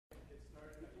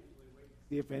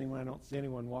see if anyone, I don't see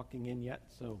anyone walking in yet,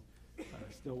 so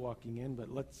still walking in,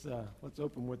 but let's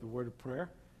open with a word of prayer,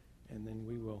 and then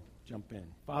we will jump in.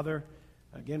 Father,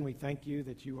 again, we thank you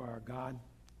that you are our God.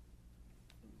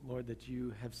 Lord, that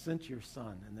you have sent your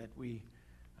Son, and that we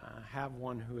have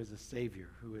one who is a Savior,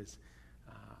 who is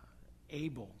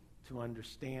able to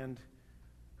understand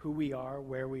who we are,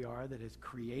 where we are, that has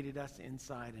created us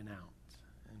inside and out.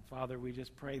 And Father, we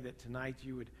just pray that tonight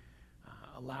you would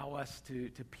allow us to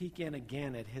peek in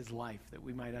again at his life, that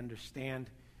we might understand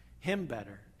him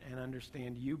better and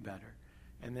understand you better,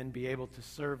 and then be able to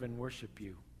serve and worship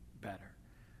you better.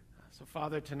 So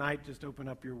Father, tonight just open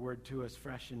up your word to us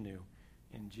fresh and new.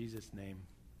 In Jesus' name,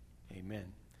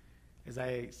 amen. As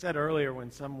I said earlier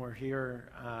when some were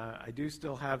here, I do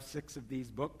still have 6 of these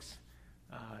books.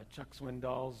 Chuck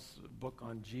Swindoll's book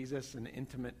on Jesus, and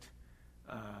intimate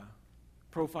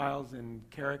profiles and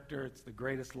character. It's the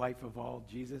greatest life of all,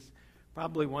 Jesus.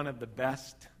 Probably one of the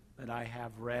best that I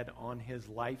have read on his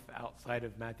life outside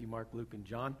of Matthew, Mark, Luke, and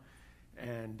John.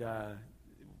 And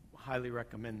highly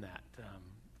recommend that.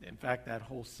 In fact, that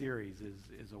whole series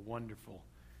is a wonderful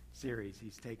series.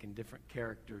 He's taken different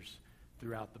characters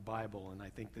throughout the Bible, and I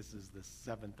think this is the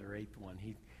 7th or 8th one.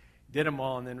 He did them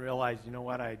all and then realized, you know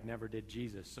what, I never did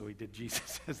Jesus, so he did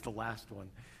Jesus as the last one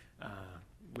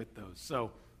with those.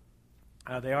 So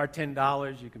they are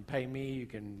 $10. You can pay me. You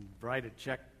can write a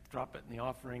check, drop it in the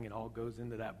offering. It all goes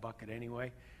into that bucket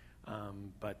anyway.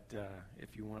 But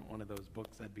if you want one of those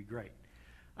books, that'd be great.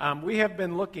 We have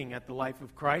been looking at the life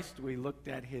of Christ. We looked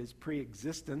at his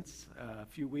pre-existence a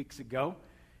few weeks ago,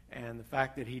 and the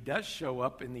fact that he does show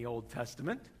up in the Old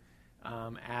Testament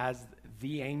as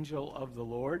the angel of the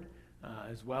Lord,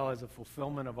 as well as a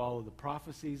fulfillment of all of the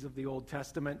prophecies of the Old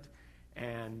Testament.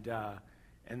 And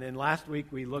then last week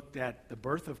we looked at the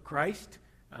birth of Christ,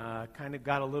 kind of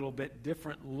got a little bit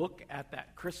different look at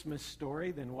that Christmas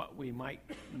story than what we might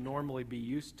normally be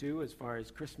used to as far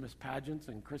as Christmas pageants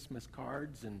and Christmas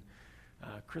cards and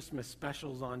Christmas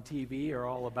specials on TV are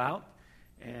all about.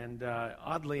 And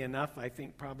oddly enough, I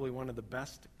think probably one of the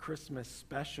best Christmas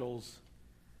specials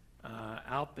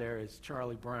out there is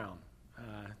Charlie Brown.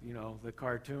 The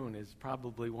cartoon is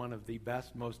probably one of the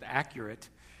best, most accurate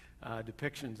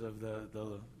depictions of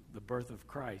the birth of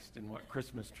Christ and what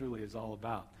Christmas truly is all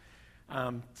about.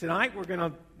 Tonight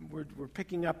we're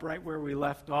picking up right where we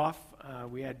left off.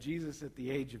 We had Jesus at the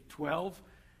age of 12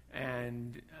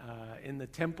 and in the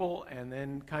temple, and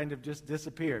then kind of just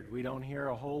disappeared. We don't hear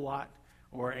a whole lot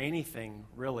or anything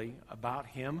really about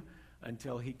him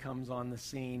until he comes on the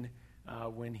scene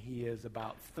when he is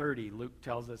about 30. Luke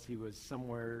tells us he was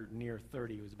somewhere near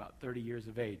 30. He was about 30 years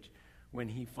of age when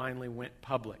he finally went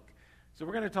public. So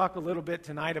we're going to talk a little bit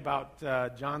tonight about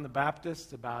John the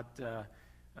Baptist, about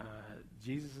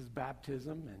Jesus'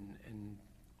 baptism and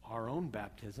our own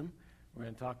baptism. We're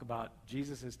going to talk about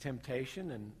Jesus'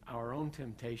 temptation and our own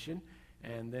temptation,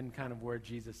 and then kind of where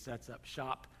Jesus sets up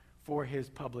shop for his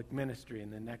public ministry.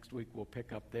 And then next week we'll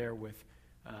pick up there with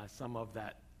some of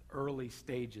that early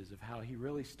stages of how he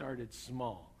really started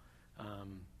small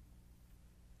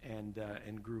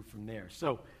and grew from there.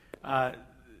 So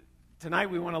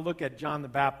tonight we want to look at John the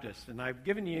Baptist, and I've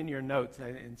given you in your notes,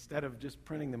 instead of just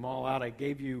printing them all out, I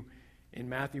gave you in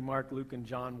Matthew, Mark, Luke, and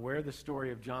John where the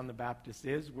story of John the Baptist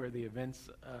is, where the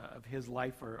events of his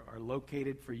life are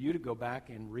located for you to go back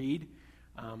and read.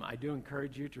 I do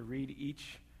encourage you to read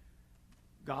each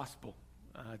gospel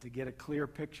to get a clear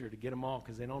picture, to get them all,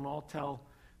 because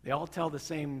they all tell the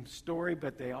same story,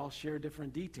 but they all share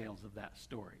different details of that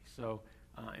story. So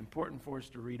important for us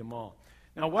to read them all.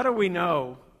 Now, what do we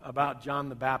know about John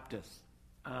the Baptist?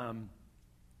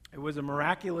 It was a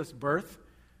miraculous birth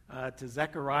to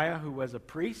Zechariah, who was a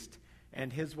priest,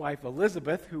 and his wife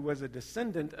Elizabeth, who was a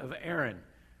descendant of Aaron.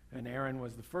 And Aaron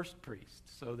was the first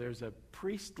priest. So there's a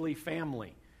priestly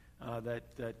family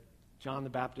that John the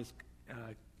Baptist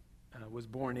was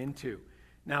born into.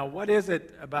 Now, what is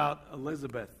it about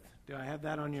Elizabeth? Do I have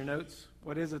that on your notes?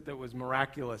 What is it that was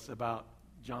miraculous about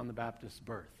John the Baptist's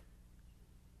birth?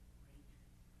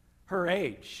 Her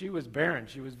age. She was barren.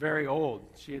 She was very old.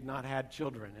 She had not had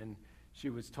children, and she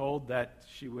was told that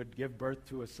she would give birth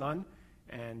to a son,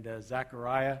 and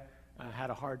Zechariah had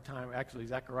a hard time. Actually,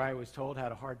 Zechariah was told,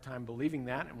 had a hard time believing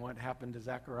that, and what happened to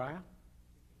Zechariah?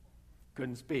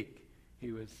 Couldn't speak.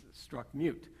 He was struck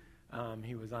mute.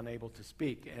 He was unable to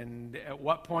speak. And at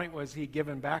what point was he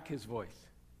given back his voice?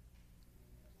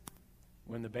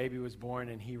 When the baby was born,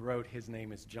 and he wrote, his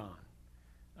name is John.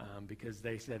 Because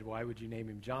they said, why would you name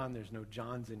him John? There's no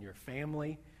Johns in your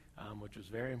family, which was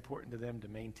very important to them to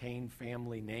maintain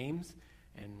family names.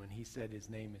 And when he said his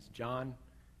name is John,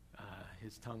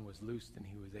 his tongue was loosed and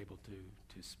he was able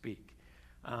to speak.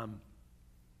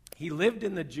 He lived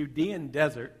in the Judean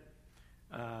desert,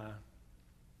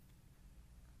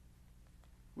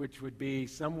 which would be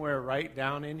somewhere right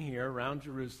down in here around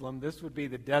Jerusalem. This would be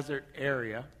the desert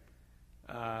area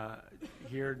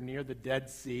here near the Dead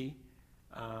Sea.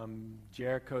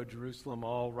 Jericho, Jerusalem,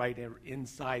 all right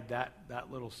inside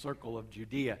that little circle of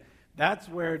Judea. That's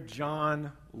where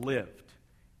John lived,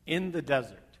 in the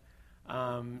desert.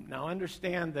 Now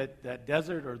understand that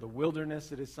desert, or the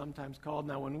wilderness it is sometimes called.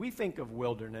 Now when we think of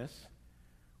wilderness,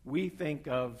 we think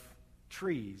of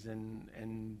trees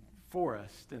and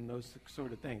forest and those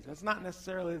sort of things. That's not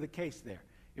necessarily the case there.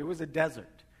 It was a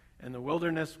desert, and the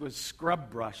wilderness was scrub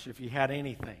brush if you had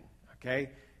anything, okay?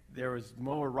 There was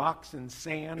more rocks and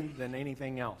sand than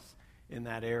anything else in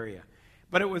that area.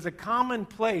 But it was a common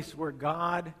place where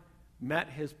God met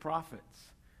his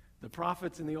prophets. The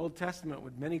prophets in the Old Testament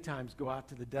would many times go out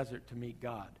to the desert to meet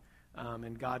God,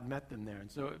 and God met them there. And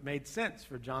so it made sense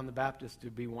for John the Baptist to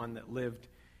be one that lived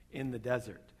in the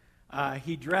desert.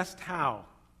 He dressed how?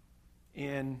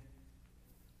 In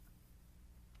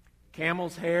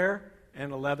camel's hair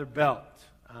and a leather belt.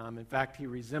 In fact, he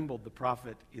resembled the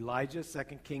prophet Elijah.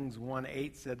 2 Kings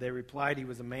 1:8 said, they replied, he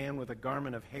was a man with a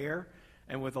garment of hair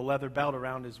and with a leather belt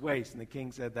around his waist. And the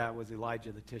king said that was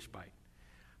Elijah the Tishbite.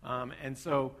 And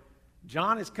so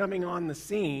John is coming on the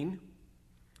scene,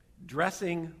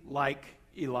 dressing like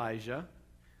Elijah,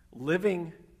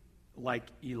 living like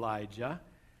Elijah.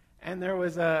 And there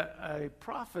was a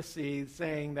prophecy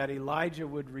saying that Elijah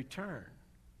would return.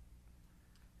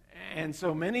 And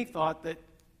so many thought that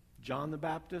John the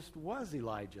Baptist was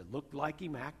Elijah, looked like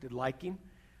him, acted like him.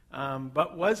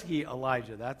 But was he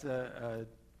Elijah? That's a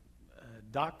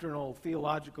doctrinal,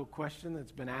 theological question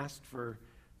that's been asked for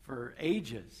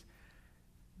ages.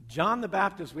 John the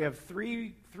Baptist, we have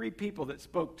three people that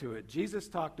spoke to it. Jesus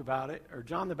talked about it, or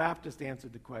John the Baptist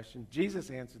answered the question,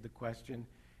 Jesus answered the question,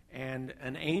 and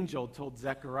an angel told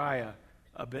Zechariah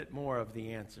a bit more of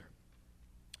the answer.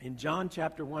 In John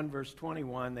chapter 1, verse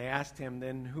 21, they asked him,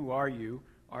 then, who are you?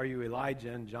 Are you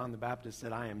Elijah? And John the Baptist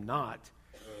said, I am not.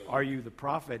 Are you the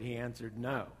prophet? He answered,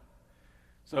 no.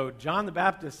 So John the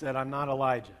Baptist said, I'm not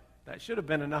Elijah. That should have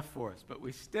been enough for us, but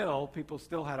people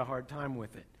still had a hard time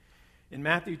with it. In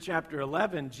Matthew chapter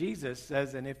 11, Jesus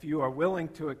says, and if you are willing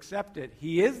to accept it,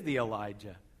 he is the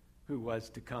Elijah who was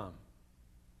to come.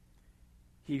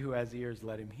 He who has ears,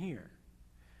 let him hear.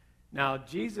 Now,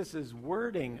 Jesus'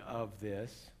 wording of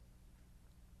this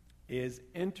is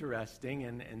interesting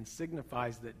and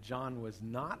signifies that John was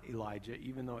not Elijah,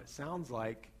 even though it sounds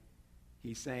like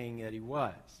he's saying that he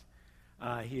was.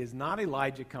 He is not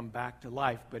Elijah come back to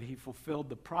life, but he fulfilled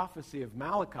the prophecy of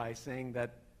Malachi saying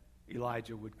that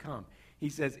Elijah would come. He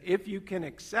says, if you can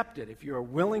accept it, if you are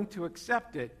willing to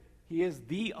accept it, he is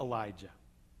the Elijah.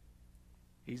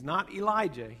 He's not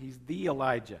Elijah, he's the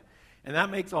Elijah. And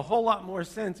that makes a whole lot more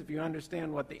sense if you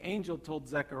understand what the angel told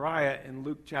Zechariah in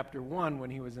Luke chapter 1 when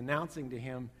he was announcing to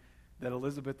him that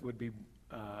Elizabeth would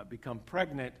become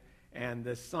pregnant, and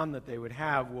the son that they would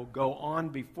have will go on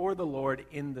before the Lord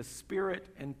in the spirit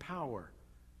and power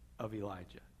of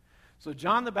Elijah. So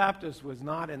John the Baptist was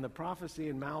not, in the prophecy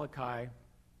in Malachi,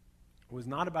 was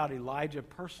not about Elijah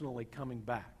personally coming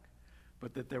back,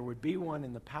 but that there would be one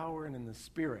in the power and in the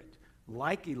spirit,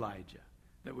 like Elijah,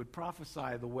 that would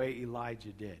prophesy the way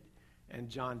Elijah did. And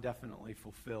John definitely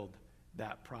fulfilled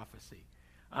that prophecy.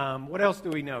 What else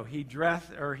do we know? He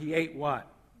ate what?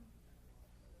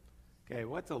 Okay,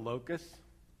 what's a locust?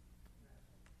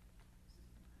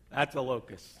 That's a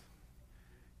locust.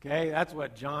 Okay, that's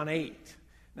what John ate.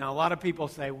 Now, a lot of people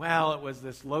say, well, it was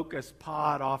this locust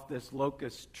pod off this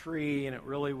locust tree, and it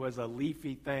really was a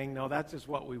leafy thing. No, that's just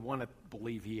what we want to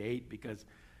believe he ate, because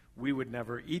we would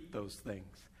never eat those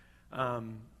things.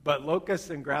 But locusts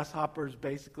and grasshoppers,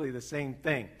 basically the same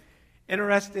thing.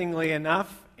 Interestingly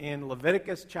enough, in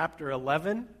Leviticus chapter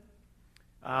 11,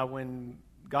 when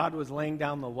God was laying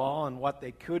down the law on what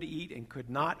they could eat and could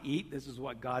not eat, this is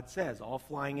what God says: all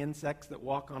flying insects that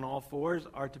walk on all fours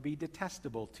are to be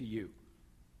detestable to you.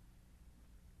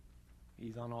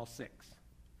 He's on all six.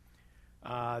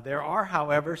 There are,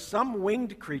 however, some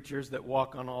winged creatures that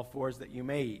walk on all fours that you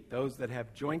may eat. Those that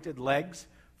have jointed legs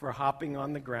for hopping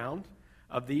on the ground.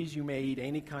 Of these you may eat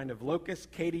any kind of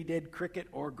locust, katydid, cricket,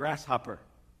 or grasshopper.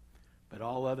 But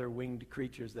all other winged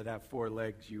creatures that have 4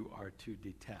 legs you are to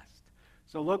detest.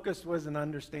 So locust was an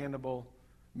understandable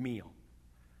meal.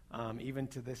 Even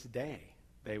to this day,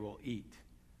 they will eat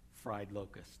fried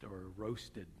locust or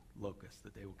roasted locust,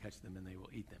 that they will catch them and they will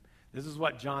eat them. This is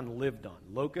what John lived on,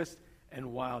 locust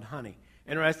and wild honey.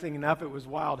 Interesting enough, it was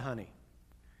wild honey.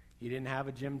 He didn't have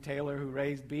a Jim Taylor who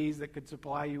raised bees that could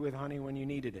supply you with honey when you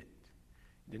needed it.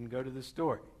 He didn't go to the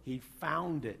store. He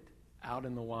found it out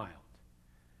in the wild.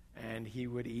 And he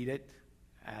would eat it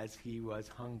as he was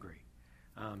hungry.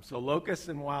 So locusts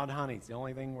and wild honey is the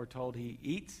only thing we're told he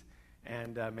eats.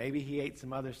 And maybe he ate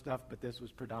some other stuff, but this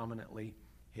was predominantly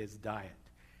his diet.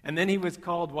 And then he was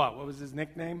called what? What was his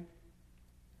nickname?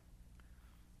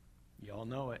 You all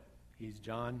know it. He's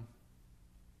John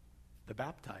the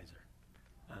Baptizer.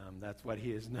 That's what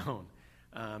he is known,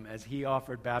 as he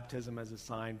offered baptism as a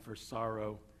sign for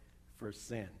sorrow for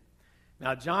sin.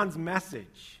 Now, John's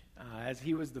message, as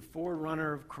he was the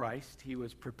forerunner of Christ, he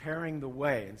was preparing the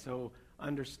way. And so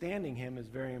understanding him is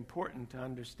very important to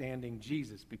understanding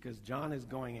Jesus, because John is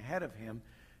going ahead of him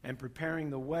and preparing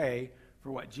the way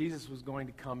for what Jesus was going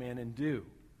to come in and do.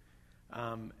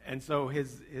 And so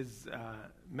his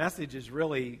message is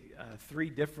really three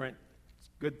different,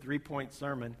 good three-point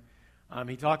sermon.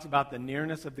 He talks about the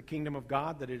nearness of the kingdom of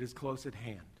God, that it is close at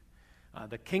hand.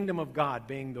 The kingdom of God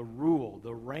being the rule,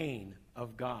 the reign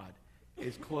of God,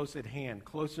 is close at hand,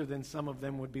 closer than some of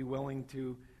them would be willing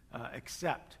to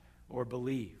accept or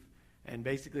believe. And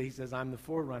basically he says, I'm the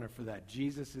forerunner for that.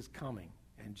 Jesus is coming,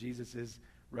 and Jesus is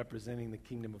representing the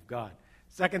kingdom of God.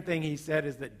 Second thing he said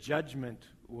is that judgment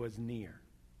was near.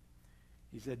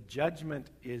 He said, judgment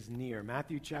is near.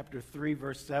 Matthew chapter 3,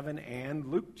 verse 7, and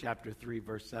Luke chapter 3,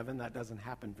 verse 7. That doesn't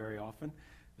happen very often,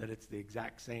 that it's the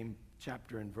exact same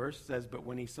chapter and verse. Says, but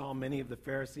when he saw many of the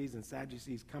Pharisees and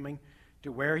Sadducees coming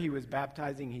to where he was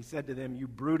baptizing, he said to them, you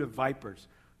brood of vipers,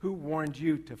 who warned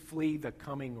you to flee the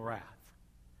coming wrath?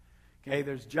 Okay,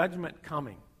 there's judgment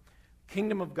coming.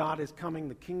 Kingdom of God is coming.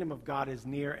 The kingdom of God is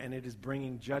near, and it is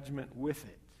bringing judgment with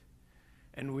it.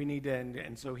 And we need to,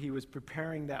 and so he was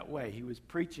preparing that way. He was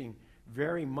preaching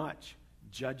very much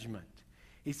judgment.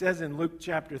 He says in Luke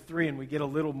chapter 3, and we get a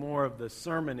little more of the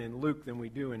sermon in Luke than we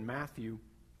do in Matthew,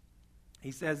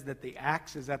 he says that the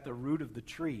axe is at the root of the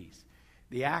trees.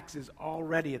 The axe is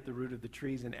already at the root of the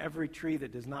trees, and every tree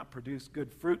that does not produce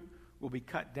good fruit will be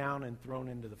cut down and thrown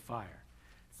into the fire.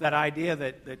 It's that idea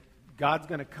that God's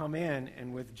going to come in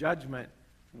and with judgment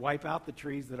wipe out the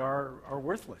trees that are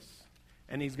worthless.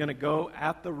 And he's going to go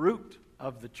at the root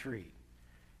of the tree.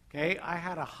 Okay, I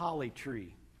had a holly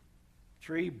tree.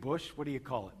 Tree, bush, what do you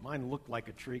call it? Mine looked like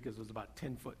a tree because it was about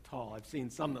 10 foot tall. I've seen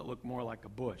some that look more like a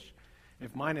bush.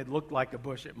 If mine had looked like a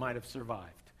bush, it might have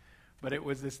survived. But it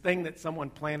was this thing that someone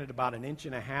planted about 1.5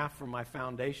 inches from my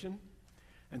foundation.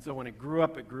 And so when it grew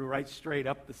up, it grew right straight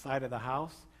up the side of the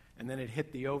house. And then it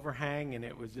hit the overhang, and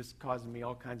it was just causing me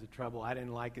all kinds of trouble. I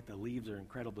didn't like it. The leaves are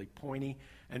incredibly pointy.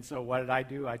 And so what did I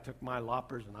do? I took my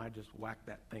loppers, and I just whacked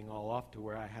that thing all off to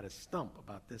where I had a stump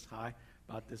about this high,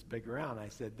 about this big around. I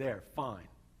said, there, fine.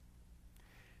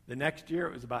 The next year,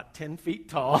 it was about 10 feet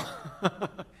tall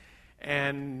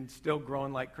and still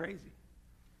growing like crazy.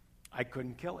 I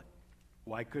couldn't kill it.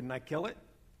 Why couldn't I kill it?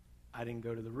 I didn't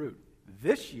go to the root.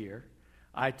 This year,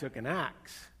 I took an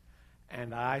axe,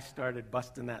 and I started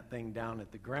busting that thing down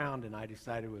at the ground, and I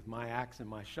decided with my axe and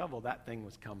my shovel, that thing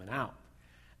was coming out.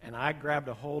 And I grabbed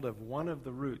a hold of one of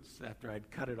the roots after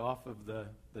I'd cut it off of the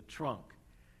trunk,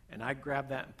 and I grabbed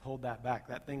that and pulled that back.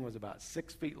 That thing was about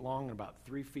 6 feet long and about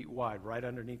 3 feet wide, right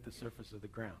underneath the surface of the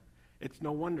ground. It's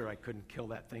no wonder I couldn't kill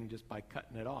that thing just by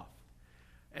cutting it off.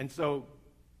 And so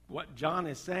what John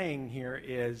is saying here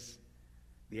is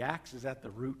the axe is at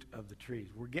the root of the trees.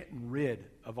 We're getting rid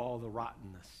of all the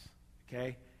rottenness.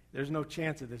 Okay? There's no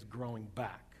chance of this growing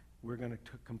back. We're going to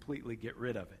completely get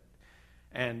rid of it.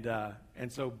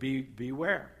 And so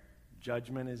beware.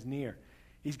 Judgment is near.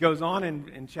 He goes on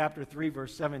in chapter 3,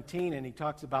 verse 17, and he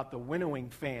talks about the winnowing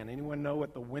fan. Anyone know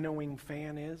what the winnowing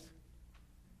fan is?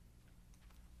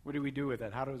 What do we do with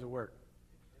it? How does it work?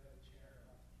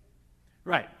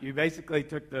 Right. You basically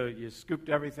you scooped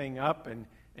everything up, and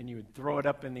you would throw it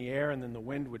up in the air, and then the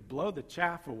wind would blow the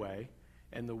chaff away.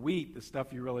 And the wheat, the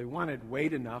stuff you really wanted,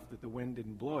 weighed enough that the wind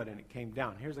didn't blow it and it came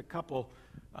down. Here's a couple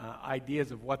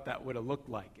ideas of what that would have looked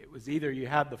like. It was either you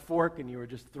had the fork and you were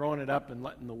just throwing it up and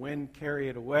letting the wind carry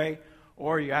it away,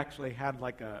 or you actually had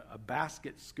like a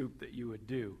basket scoop that you would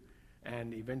do.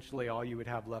 And eventually all you would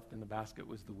have left in the basket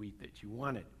was the wheat that you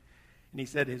wanted. And he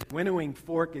said his winnowing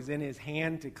fork is in his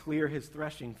hand to clear his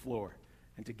threshing floor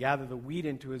and to gather the wheat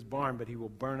into his barn, but he will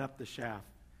burn up the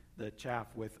chaff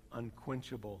with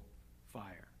unquenchable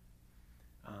fire.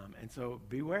 And so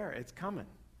beware, it's coming.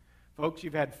 Folks,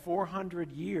 you've had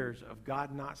 400 years of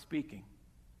God not speaking.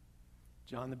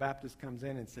 John the Baptist comes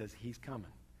in and says, he's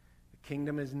coming. The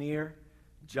kingdom is near,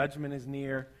 judgment is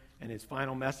near, and his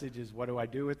final message is, what do I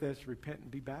do with this? Repent and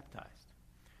be baptized.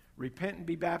 Repent and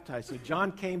be baptized. So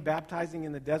John came baptizing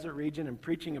in the desert region and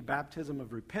preaching a baptism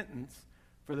of repentance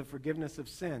for the forgiveness of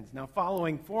sins. Now,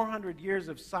 following 400 years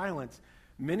of silence,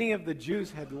 many of the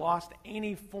Jews had lost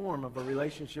any form of a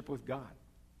relationship with God.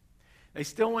 They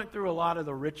still went through a lot of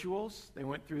the rituals. They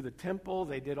went through the temple.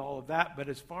 They did all of that. But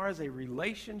as far as a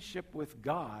relationship with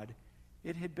God,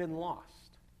 it had been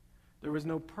lost. There was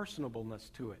no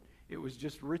personableness to it. It was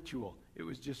just ritual. It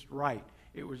was just rite.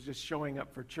 It was just showing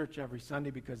up for church every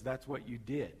Sunday because that's what you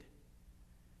did.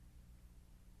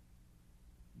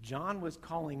 John was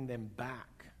calling them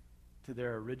back to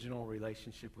their original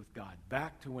relationship with God,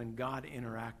 back to when God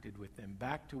interacted with them,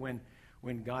 back to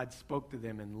when God spoke to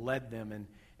them and led them,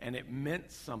 and it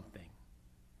meant something.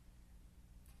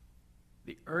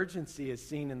 The urgency is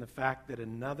seen in the fact that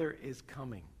another is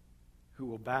coming who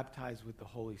will baptize with the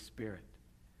Holy Spirit.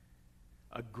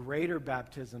 A greater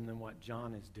baptism than what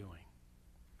John is doing.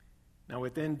 Now,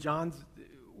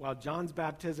 while John's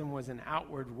baptism was an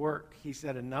outward work, he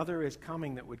said another is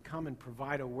coming that would come and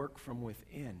provide a work from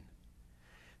within.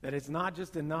 That it's not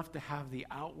just enough to have the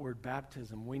outward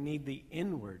baptism. We need the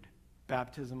inward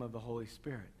baptism of the Holy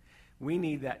Spirit. We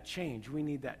need that change. We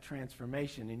need that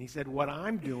transformation. And he said, what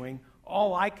I'm doing,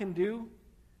 all I can do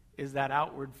is that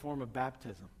outward form of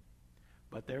baptism.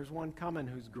 But there's one coming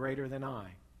who's greater than I,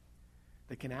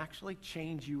 that can actually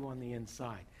change you on the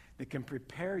inside, that can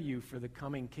prepare you for the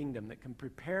coming kingdom, that can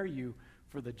prepare you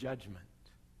for the judgment.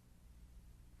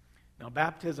 Now,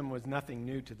 baptism was nothing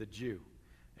new to the Jew.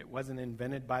 It wasn't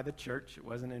invented by the church. It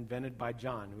wasn't invented by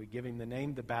John. We give him the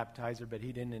name the baptizer, but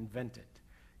he didn't invent it.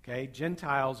 Okay?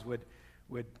 Gentiles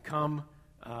would come,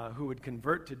 who would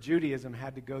convert to Judaism,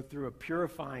 had to go through a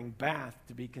purifying bath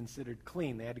to be considered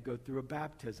clean. They had to go through a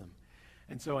baptism.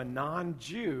 And so a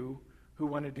non-Jew who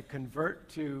wanted to convert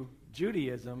to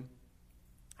Judaism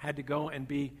had to go and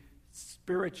be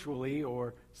spiritually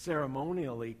or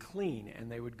ceremonially clean,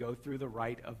 and they would go through the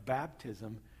rite of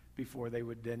baptism before they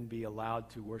would then be allowed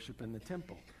to worship in the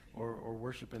temple or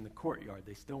worship in the courtyard.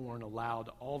 They still weren't allowed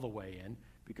all the way in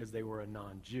because they were a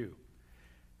non-Jew.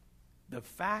 The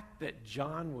fact that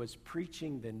John was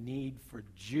preaching the need for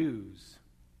Jews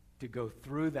to go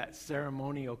through that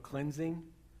ceremonial cleansing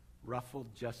ruffled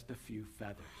just a few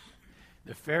feathers.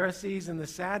 The Pharisees and the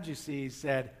Sadducees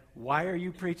said, why are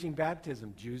you preaching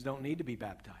baptism? Jews don't need to be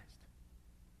baptized.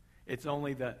 It's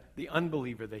only the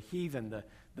unbeliever, the heathen,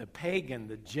 the pagan,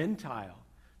 the Gentile,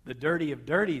 the dirty of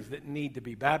dirties that need to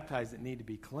be baptized, that need to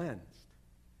be cleansed.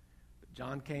 But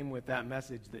John came with that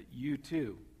message that you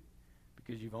too,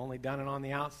 because you've only done it on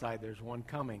the outside, there's one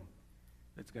coming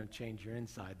that's going to change your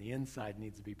inside. The inside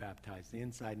needs to be baptized. The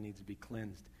inside needs to be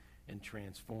cleansed and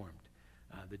transformed.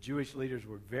 The Jewish leaders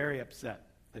were very upset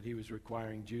that he was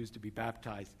requiring Jews to be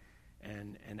baptized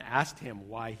and asked him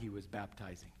why he was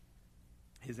baptizing.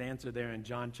 His answer there in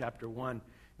John chapter 1,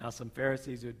 now some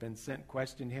Pharisees who had been sent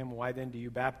questioned him, why then do you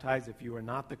baptize if you are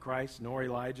not the Christ, nor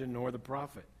Elijah, nor the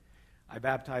prophet? I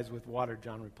baptize with water,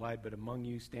 John replied, but among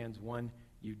you stands one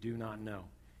you do not know.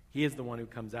 He is the one who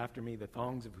comes after me, the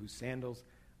thongs of whose sandals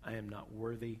I am not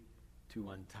worthy to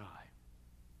untie.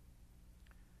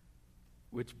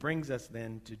 Which brings us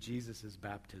then to Jesus'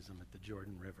 baptism at the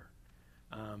Jordan River.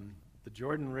 The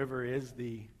Jordan River is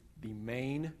the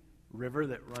main river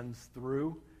that runs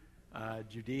through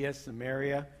Judea,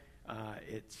 Samaria.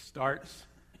 It starts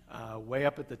way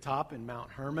up at the top in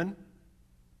Mount Hermon,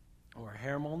 or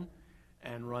Hermon,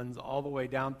 and runs all the way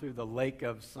down through the lake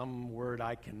of some word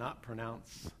I cannot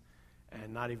pronounce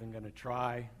and not even going to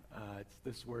try. It's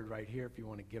this word right here if you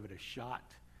want to give it a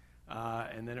shot.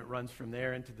 And then it runs from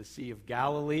there into the Sea of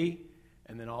Galilee,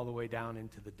 and then all the way down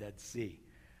into the Dead Sea.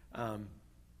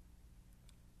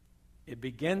 It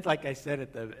begins, like I said,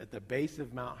 at the base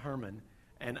of Mount Hermon,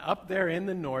 and up there in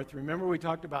the north. Remember we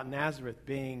talked about Nazareth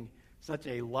being such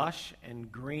a lush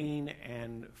and green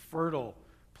and fertile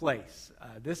place.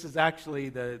 This is actually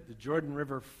the Jordan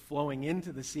River flowing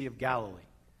into the Sea of Galilee.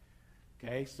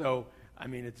 Okay, so I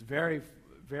mean it's very,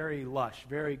 very lush,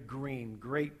 very green,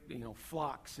 great,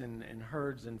 flocks and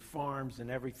herds and farms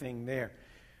and everything there.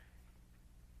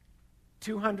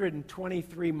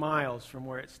 223 miles from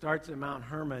where it starts at Mount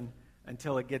Hermon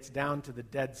until it gets down to the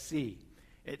Dead Sea.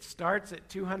 It starts at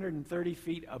 230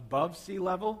 feet above sea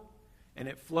level, and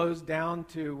it flows down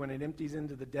to, when it empties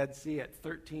into the Dead Sea, at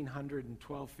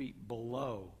 1,312 feet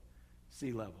below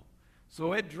sea level.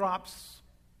 So it drops,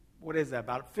 what is that,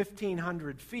 about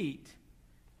 1,500 feet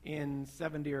in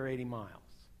 70 or 80 miles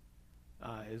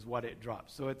is what it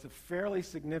drops. So it's a fairly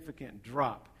significant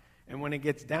drop. And when it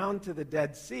gets down to the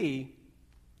Dead Sea,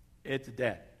 it's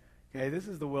dead. Okay, this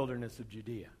is the wilderness of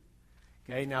Judea.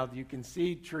 Okay, now you can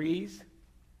see trees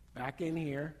back in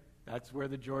here. That's where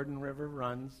the Jordan River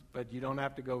runs, but you don't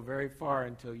have to go very far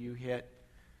until you hit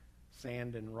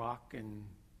sand and rock and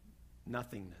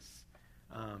nothingness.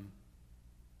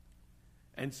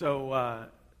 And so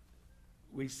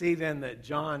we see then that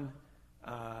John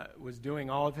was doing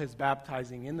all of his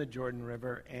baptizing in the Jordan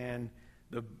River, and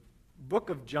the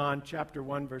book of John, chapter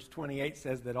 1, verse 28,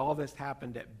 says that all this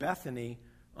happened at Bethany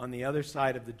on the other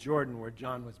side of the Jordan where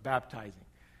John was baptizing.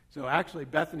 So actually,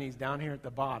 Bethany's down here at the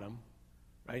bottom,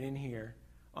 right in here,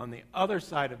 on the other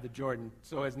side of the Jordan,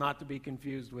 so as not to be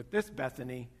confused with this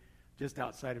Bethany just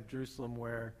outside of Jerusalem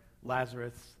where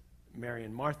Lazarus, Mary,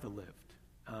 and Martha lived,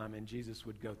 and Jesus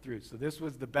would go through. So this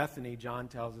was the Bethany, John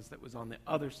tells us, that was on the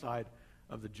other side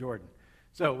of the Jordan.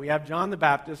 So we have John the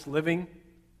Baptist living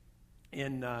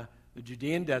in the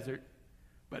Judean desert,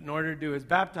 but in order to do his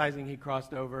baptizing, he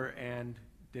crossed over and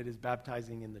did his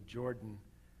baptizing in the Jordan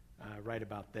right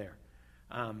about there.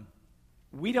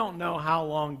 We don't know how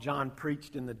long John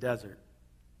preached in the desert,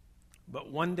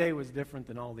 but one day was different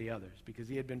than all the others because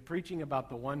he had been preaching about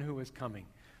the one who was coming,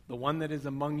 the one that is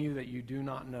among you that you do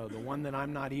not know, the one that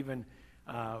I'm not even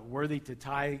worthy to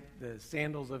tie the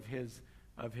sandals of his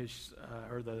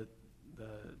or the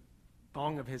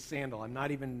thong of his sandal. I'm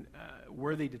not even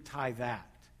worthy to tie that,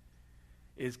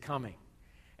 is coming.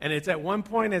 And it's at one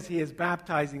point as he is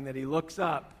baptizing that he looks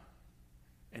up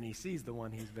and he sees the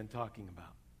one he's been talking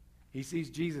about. He sees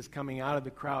Jesus coming out of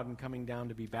the crowd and coming down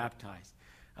to be baptized.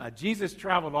 Jesus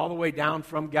traveled all the way down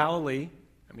from Galilee.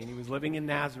 I mean, he was living in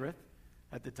Nazareth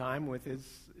at the time with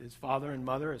his father and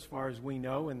mother, as far as we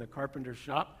know, in the carpenter's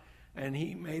shop. And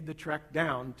he made the trek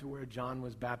down to where John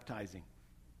was baptizing.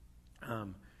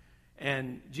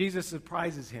 And Jesus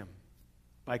surprises him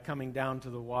by coming down to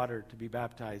the water to be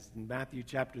baptized. In Matthew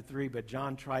chapter 3, but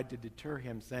John tried to deter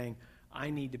him, saying, I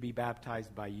need to be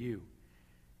baptized by you.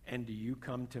 And do you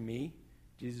come to me?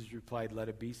 Jesus replied, let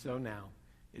it be so now.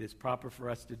 It is proper for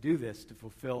us to do this to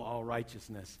fulfill all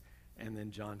righteousness. And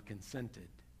then John consented.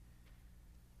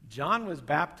 John was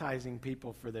baptizing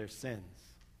people for their sins,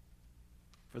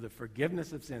 for the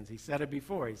forgiveness of sins. He said it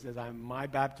before. He says, my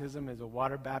baptism is a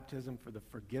water baptism for the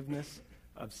forgiveness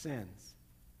of sins.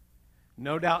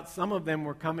 No doubt some of them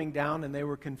were coming down and they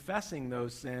were confessing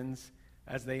those sins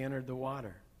as they entered the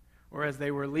water. Or as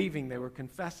they were leaving, they were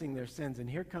confessing their sins. And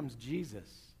here comes Jesus,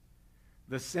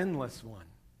 the sinless one,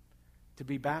 to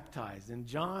be baptized. And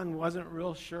John wasn't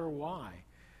real sure why.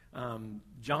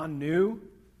 John knew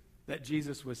that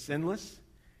Jesus was sinless.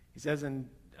 He says in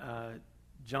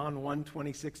John 1,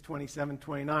 26, 27,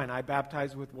 29, I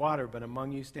baptize with water, but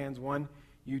among you stands one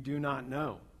you do not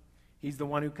know. He's the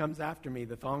one who comes after me,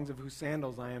 the thongs of whose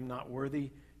sandals I am not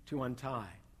worthy to untie.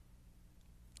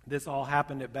 This all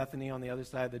happened at Bethany on the other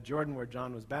side of the Jordan where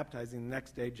John was baptizing. The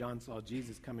next day John saw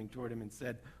Jesus coming toward him and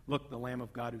said, look, the Lamb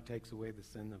of God who takes away the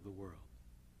sin of the world.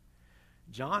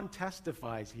 John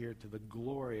testifies here to the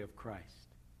glory of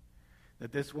Christ,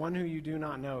 that this one who you do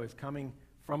not know is coming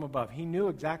from above. He knew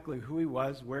exactly who he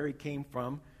was, where he came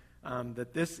from,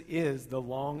 that this is the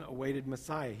long-awaited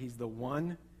Messiah. He's the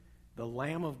one, the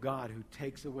Lamb of God who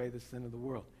takes away the sin of the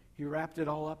world. He wrapped it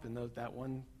all up in that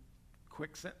one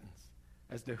quick sentence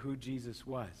as to who Jesus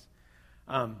was.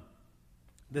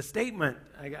 The statement,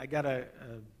 I got a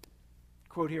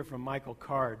quote here from Michael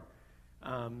Card.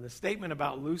 The statement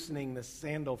about loosening the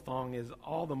sandal thong is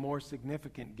all the more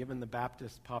significant given the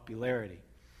Baptist popularity.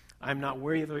 I'm not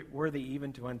worthy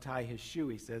even to untie his shoe,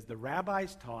 he says. The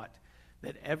rabbis taught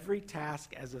that every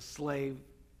task a slave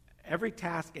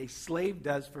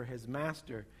does for his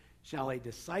master shall a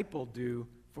disciple do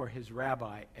for his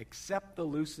rabbi, except the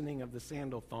loosening of the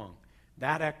sandal thong.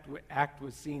 That act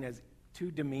was seen as too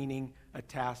demeaning a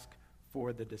task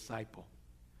for the disciple.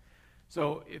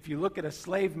 So if you look at a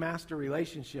slave-master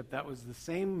relationship, that was the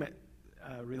same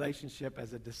relationship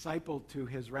as a disciple to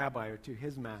his rabbi or to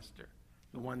his master,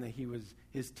 the one that he was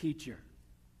his teacher.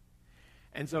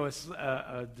 And so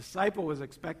a disciple was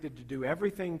expected to do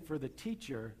everything for the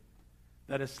teacher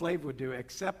that a slave would do,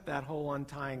 except that whole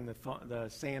untying the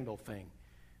sandal thing,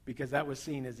 because that was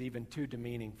seen as even too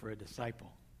demeaning for a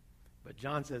disciple. But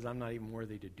John says, I'm not even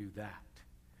worthy to do that.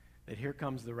 That here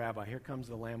comes the rabbi, here comes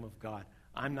the Lamb of God.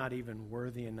 I'm not even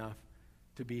worthy enough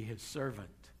to be his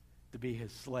servant, to be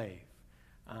his slave.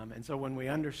 And so when we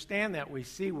understand that, we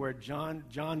see where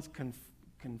John's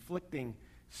conflicting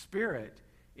spirit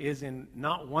is in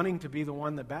not wanting to be the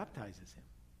one that baptizes him.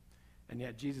 And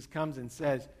yet Jesus comes and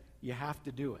says, you have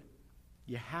to do it.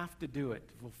 You have to do it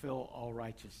to fulfill all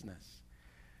righteousness.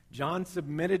 John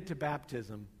submitted to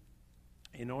baptism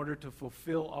in order to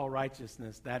fulfill all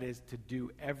righteousness, that is, to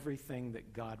do everything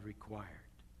that God required.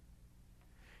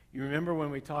 You remember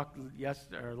when we talked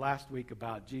last week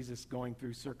about Jesus going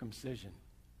through circumcision,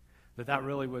 that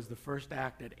really was the first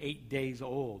act at 8 days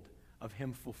old of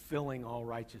him fulfilling all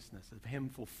righteousness, of him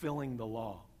fulfilling the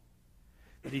law.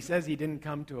 That he says he didn't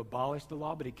come to abolish the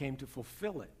law, but he came to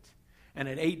fulfill it. And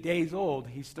at 8 days old,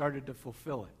 he started to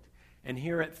fulfill it. And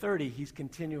here at 30, he's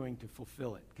continuing to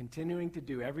fulfill it, continuing to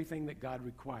do everything that God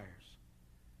requires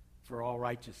for all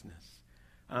righteousness.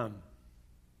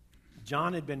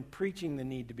 John had been preaching the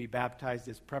need to be baptized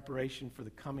as preparation for the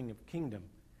coming of kingdom,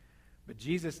 but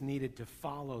Jesus needed to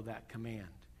follow that command.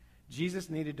 Jesus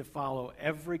needed to follow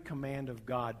every command of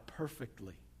God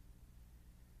perfectly.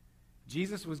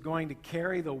 Jesus was going to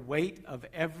carry the weight of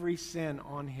every sin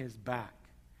on his back.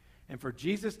 And for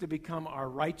Jesus to become our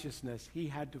righteousness, he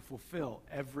had to fulfill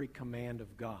every command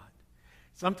of God.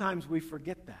 Sometimes we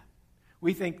forget that.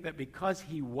 We think that because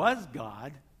he was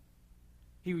God,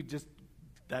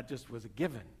 that just was a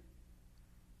given.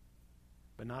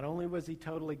 But not only was he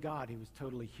totally God, he was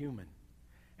totally human.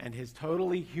 And his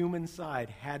totally human side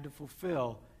had to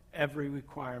fulfill every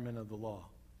requirement of the law.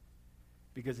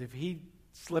 Because if he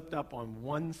slipped up on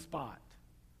one spot,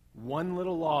 one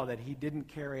little law that he didn't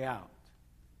carry out,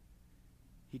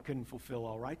 he couldn't fulfill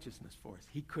all righteousness for us.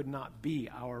 He could not be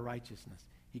our righteousness.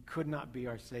 He could not be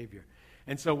our Savior.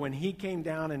 And so when he came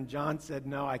down and John said,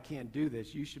 no, I can't do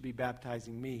this. You should be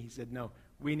baptizing me. He said, no,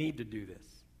 we need to do this.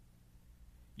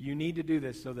 You need to do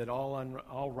this so that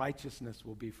all righteousness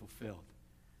will be fulfilled.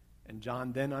 And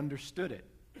John then understood it.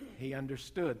 He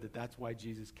understood that that's why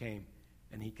Jesus came,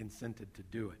 and he consented to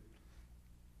do it.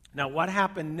 Now, what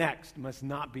happened next must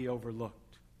not be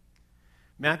overlooked.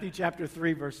 Matthew chapter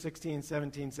 3, verse 16 and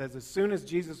 17 says, as soon as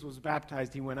Jesus was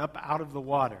baptized, he went up out of the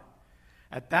water.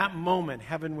 At that moment,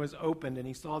 heaven was opened, and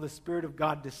he saw the Spirit of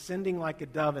God descending like a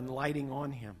dove and lighting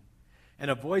on him.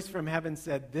 And a voice from heaven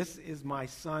said, this is my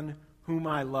Son, whom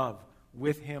I love.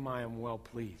 With him I am well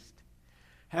pleased.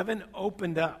 Heaven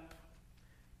opened up.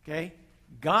 Okay?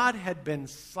 God had been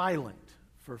silent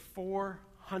for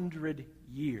 400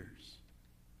 years.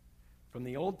 From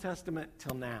the Old Testament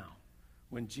till now,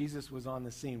 when Jesus was on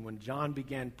the scene, when John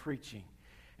began preaching.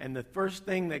 And the first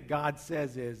thing that God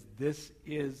says is, this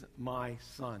is my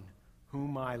Son,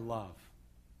 whom I love.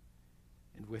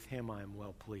 And with him I am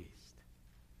well pleased.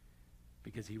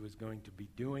 Because he was going to be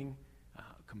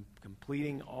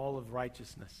completing all of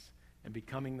righteousness and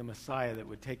becoming the Messiah that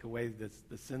would take away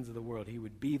the sins of the world. He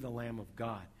would be the Lamb of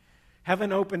God.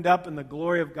 Heaven opened up and the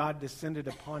glory of God descended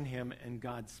upon him, and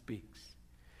God speaks.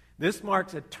 This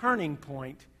marks a turning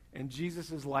point in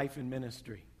Jesus' life and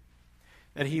ministry.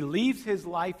 That he leaves his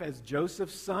life as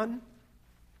Joseph's son,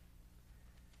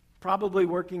 probably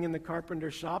working in the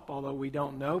carpenter's shop, although we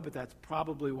don't know, but that's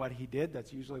probably what he did.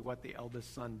 That's usually what the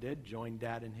eldest son did, joined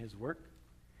dad in his work.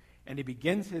 And he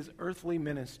begins his earthly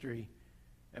ministry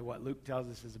at what Luke tells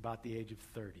us is about the age of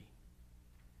 30.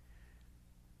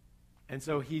 And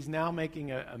so he's now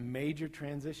making a major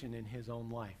transition in his own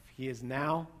life. He is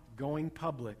now going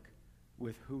public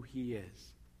with who he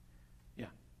is. Yeah.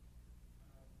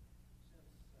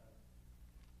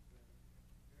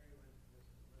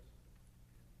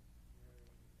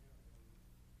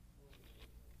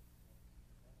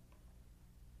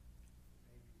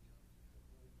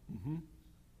 Mm-hmm.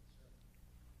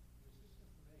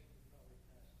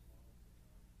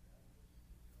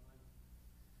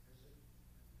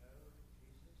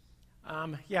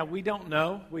 Yeah, we don't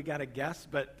know. We got to guess.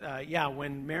 But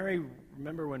when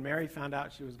Mary found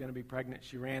out she was going to be pregnant,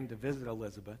 she ran to visit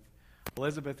Elizabeth.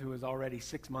 Elizabeth, who was already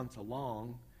 6 months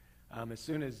along, as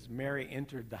soon as Mary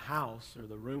entered the house or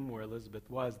the room where Elizabeth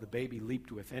was, the baby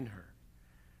leaped within her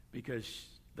because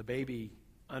the baby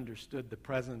understood the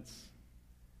presence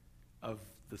of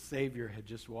the Savior had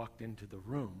just walked into the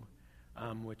room,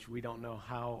 which we don't know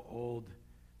how old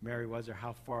Mary was or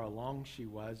how far along she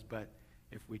was, but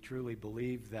if we truly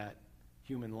believe that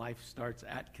human life starts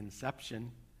at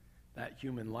conception, that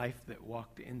human life that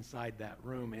walked inside that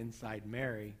room, inside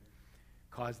Mary,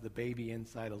 caused the baby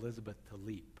inside Elizabeth to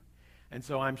leap. And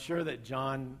so I'm sure that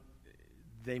John,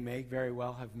 they may very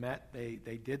well have met.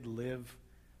 They did live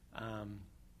a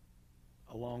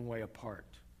long way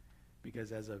apart,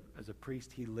 because as a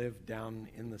priest, he lived down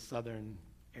in the southern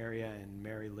area, and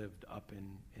Mary lived up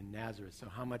in Nazareth. So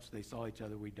how much they saw each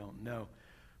other, we don't know.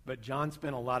 But John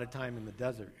spent a lot of time in the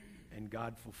desert, and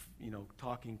God,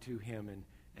 talking to him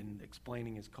and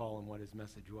explaining his call and what his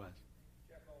message was.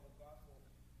 Check all the Gospels.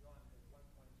 John at one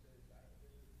point says,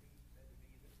 "This is Pete said to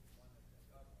me, this is the one that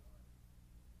God went on.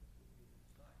 This would be the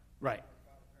sign." Right.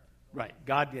 Right.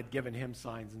 God had given him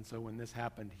signs, and so when this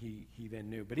happened, he then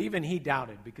knew. But even he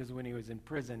doubted, because when he was in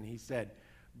prison, he said,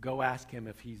 "Go ask him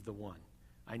if he's the one."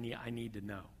 I need to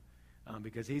know.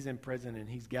 Because he's in prison and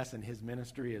he's guessing his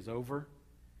ministry is over.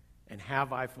 And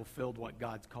have I fulfilled what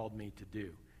God's called me to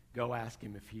do? Go ask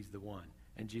him if he's the one.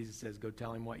 And Jesus says, go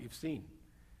tell him what you've seen.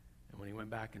 And when he went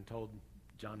back and told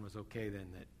John was okay then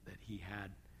that he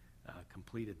had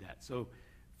completed that. So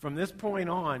from this point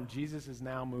on, Jesus is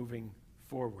now moving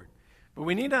forward. But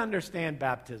we need to understand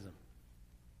baptism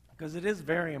because it is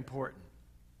very important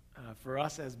for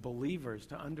us as believers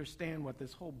to understand what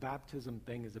this whole baptism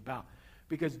thing is about.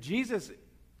 Because Jesus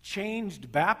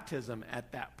changed baptism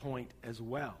at that point as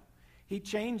well. He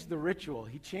changed the ritual.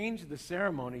 He changed the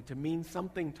ceremony to mean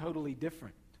something totally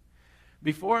different.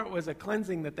 Before, it was a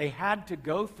cleansing that they had to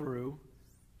go through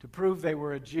to prove they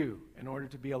were a Jew in order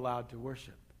to be allowed to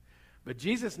worship. But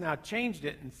Jesus now changed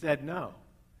it and said, no,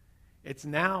 it's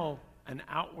now an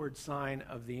outward sign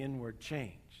of the inward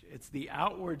change. It's the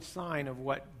outward sign of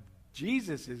what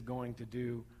Jesus is going to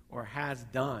do or has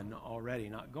done already.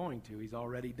 Not going to, he's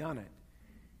already done it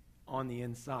on the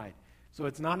inside. So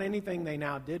it's not anything they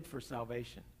now did for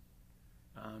salvation.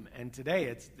 And today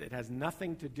it has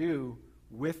nothing to do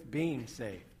with being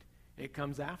saved. It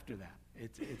comes after that.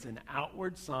 It's an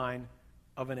outward sign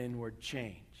of an inward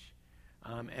change.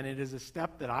 And it is a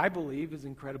step that I believe is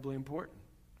incredibly important.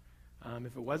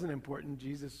 If it wasn't important,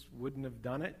 Jesus wouldn't have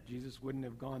done it. Jesus wouldn't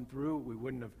have gone through. We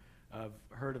wouldn't have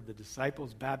heard of the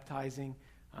disciples baptizing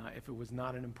if it was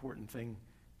not an important thing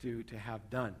to have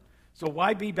done. So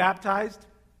why be baptized?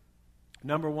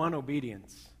 Number one,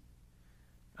 obedience.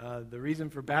 The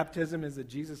reason for baptism is that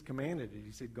Jesus commanded it.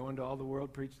 He said, go into all the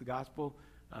world, preach the gospel,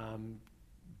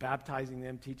 baptizing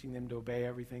them, teaching them to obey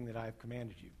everything that I have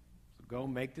commanded you. So go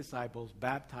make disciples,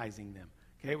 baptizing them.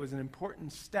 Okay, it was an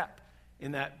important step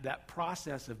in that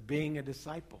process of being a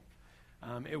disciple.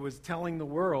 It was telling the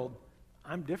world,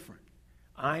 I'm different.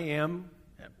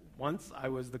 Once I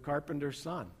was the carpenter's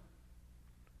son.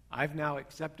 I've now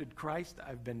accepted Christ,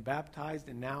 I've been baptized,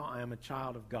 and now I am a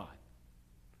child of God.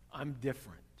 I'm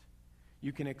different.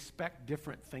 You can expect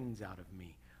different things out of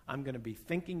me. I'm going to be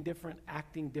thinking different,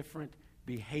 acting different,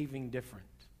 behaving different.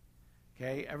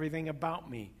 Okay? Everything about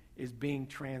me is being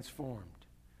transformed.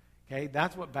 Okay?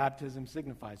 That's what baptism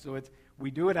signifies. So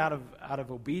we do it out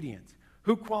of obedience.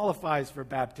 Who qualifies for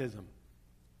baptism?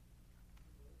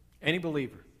 Any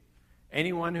believer.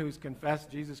 Anyone who's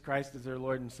confessed Jesus Christ as their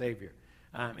Lord and Savior.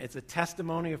 It's a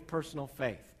testimony of personal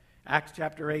faith. Acts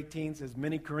chapter 18 says,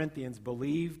 many Corinthians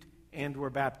believed and were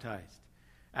baptized.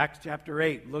 Acts chapter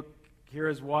 8, look, here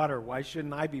is water. Why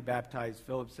shouldn't I be baptized?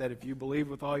 Philip said, if you believe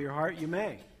with all your heart, you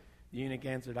may. The eunuch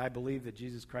answered, I believe that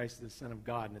Jesus Christ is the Son of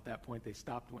God. And at that point they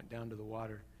stopped, went down to the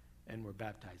water, and were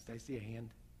baptized. Did I see a hand?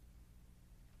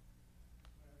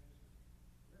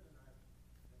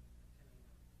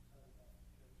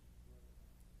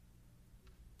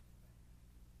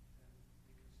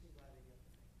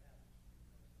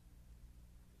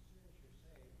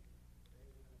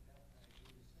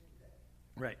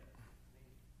 Right.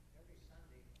 Every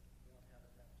Sunday they'll have a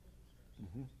baptism service.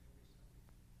 Mm-hmm.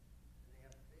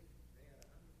 Every Sunday. And they had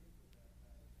 100 people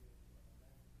baptized here for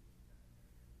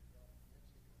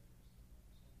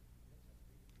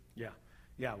Yeah.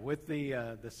 Yeah, with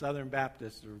the Southern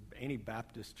Baptist or any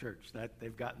Baptist church, that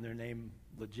they've gotten their name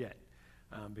legit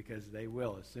because they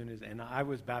will as soon as. And I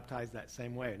was baptized that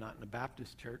same way, not in a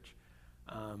Baptist church,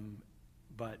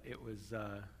 but it was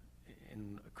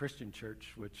in a Christian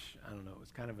church, which I don't know, it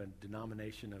was kind of a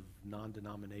denomination of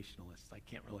non-denominationalists. I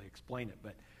can't really explain it,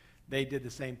 but they did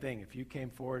the same thing. If you came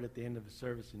forward at the end of the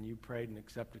service and you prayed and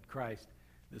accepted Christ,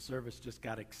 the service just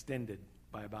got extended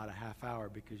by about a half hour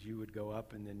because you would go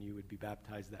up and then you would be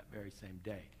baptized that very same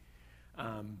day.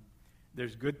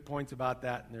 There's good points about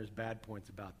that and there's bad points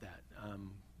about that,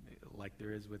 like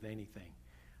there is with anything.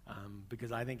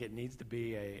 Because I think it needs to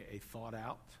be a thought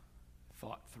out,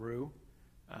 thought through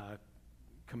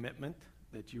commitment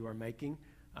that you are making.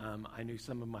 I knew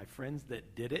some of my friends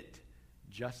that did it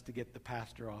just to get the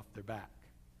pastor off their back.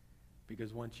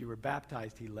 Because once you were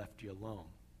baptized, he left you alone.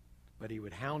 But he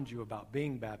would hound you about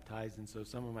being baptized, and so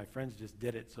some of my friends just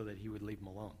did it so that he would leave them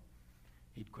alone.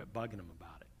 He'd quit bugging them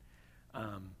about it.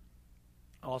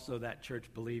 Also, that church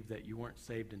believed that you weren't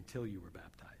saved until you were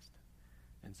baptized.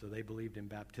 And so they believed in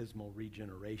baptismal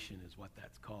regeneration is what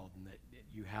that's called, and that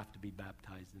you have to be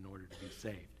baptized in order to be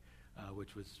saved,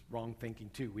 which was wrong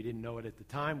thinking too. We didn't know it at the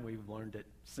time. We've learned it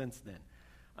since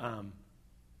then.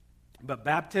 But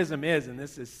baptism is, and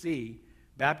this is C,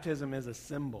 baptism is a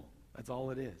symbol. That's all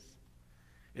it is.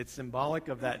 It's symbolic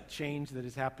of that change that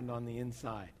has happened on the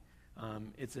inside.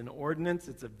 It's an ordinance.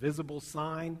 It's a visible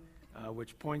sign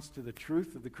which points to the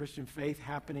truth of the Christian faith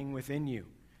happening within you.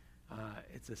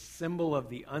 It's a symbol of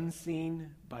the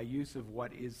unseen by use of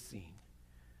what is seen.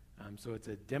 So it's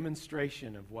a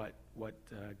demonstration of what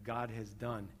God has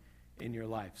done in your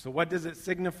life. So what does it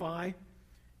signify?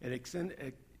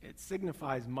 It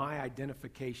signifies my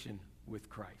identification with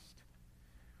Christ.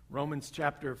 Romans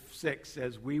chapter 6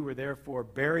 says, "We were therefore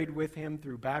buried with him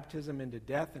through baptism into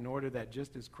death, in order that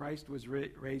just as Christ was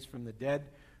raised from the dead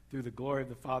through the glory of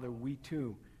the Father, we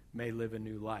too may live a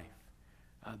new life."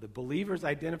 The believer's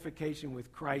identification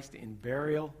with Christ in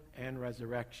burial and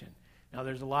resurrection. Now,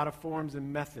 there's a lot of forms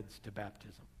and methods to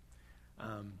baptism.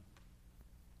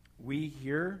 We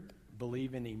here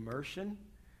believe in immersion.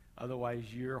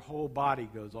 Otherwise, your whole body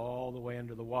goes all the way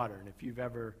under the water. And if you've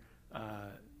ever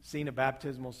seen a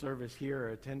baptismal service here or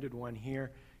attended one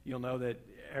here, you'll know that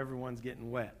everyone's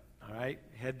getting wet, all right,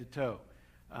 head to toe.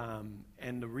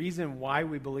 And the reason why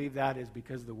we believe that is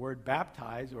because the word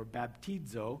baptize, or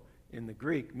baptizo in the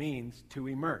Greek, means to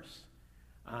immerse.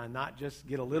 Not just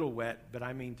get a little wet, but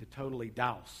I mean to totally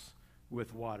douse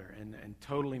with water and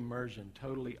total immersion,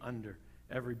 totally under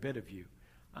every bit of you.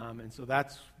 And so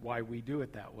that's why we do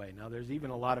it that way. Now, there's even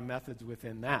a lot of methods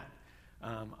within that.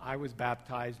 I was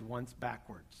baptized once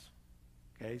backwards.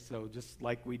 Okay, so just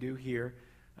like we do here,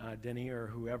 Denny or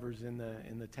whoever's in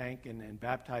the tank and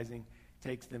baptizing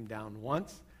takes them down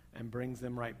once and brings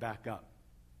them right back up.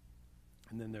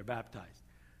 And then they're baptized.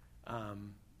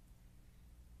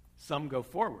 Some go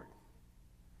forward.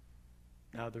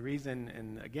 Now, the reason,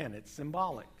 and again, it's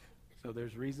symbolic. So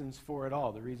there's reasons for it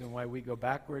all. The reason why we go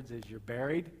backwards is you're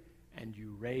buried and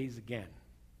you raise again.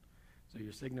 So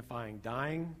you're signifying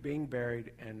dying, being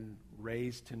buried, and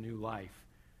raised to new life,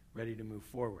 ready to move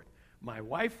forward. My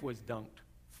wife was dunked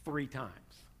 3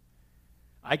 times.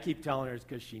 I keep telling her it's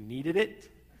because she needed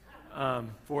it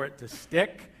for it to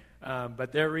stick.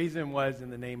 But their reason was in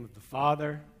the name of the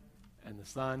Father and the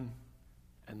Son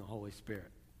and the Holy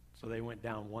Spirit. So they went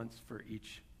down once for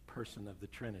each person of the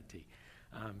Trinity.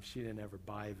 She didn't ever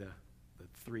buy the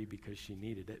 3 because she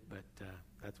needed it, but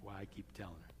that's why I keep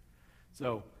telling her.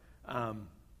 So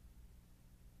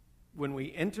when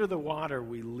we enter the water,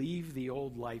 we leave the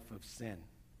old life of sin.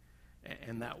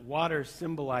 And that water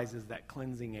symbolizes that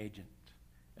cleansing agent.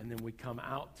 And then we come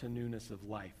out to newness of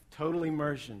life. Total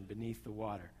immersion beneath the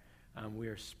water. We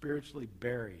are spiritually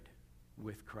buried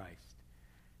with Christ.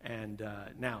 And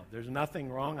now, there's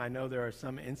nothing wrong. I know there are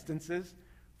some instances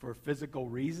for physical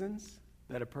reasons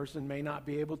that a person may not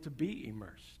be able to be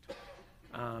immersed.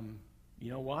 You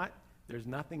know what? There's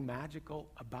nothing magical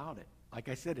about it. Like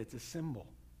I said, it's a symbol.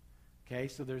 Okay,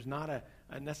 so there's not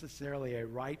necessarily a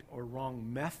right or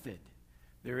wrong method.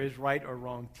 There is right or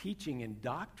wrong teaching and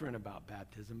doctrine about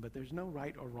baptism, but there's no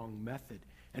right or wrong method.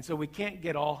 And so we can't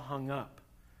get all hung up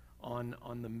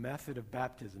on the method of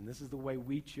baptism. This is the way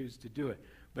we choose to do it.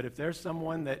 But if there's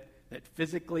someone that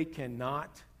physically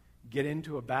cannot get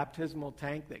into a baptismal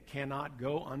tank, that cannot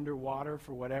go underwater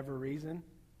for whatever reason,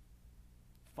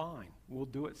 fine. We'll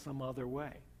do it some other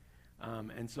way.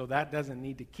 And so that doesn't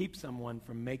need to keep someone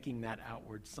from making that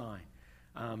outward sign.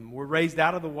 We're raised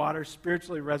out of the water,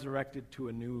 spiritually resurrected to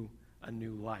a new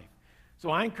life. So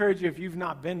I encourage you, if you've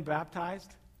not been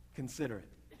baptized, consider it.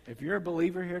 If you're a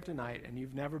believer here tonight and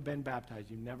you've never been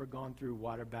baptized, you've never gone through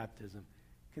water baptism,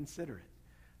 consider it.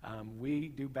 We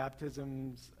do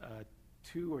baptisms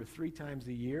 2 or 3 times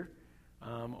a year,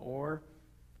 or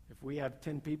if we have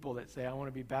 10 people that say, I want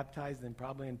to be baptized, then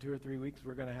probably in 2 or 3 weeks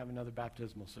we're going to have another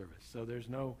baptismal service. So there's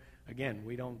no, again,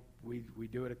 we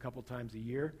do it a couple times a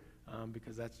year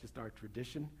because that's just our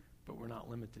tradition, but we're not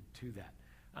limited to that.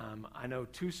 I know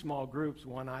 2 small groups,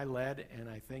 one I led, and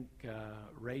I think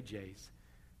Ray J's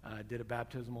did a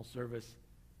baptismal service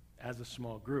as a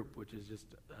small group, which is just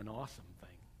an awesome thing.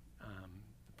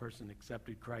 The person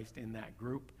accepted Christ in that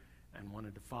group and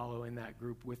wanted to follow in that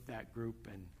group with that group,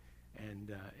 and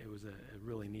it was a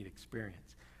really neat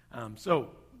experience. So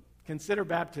consider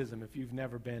baptism if you've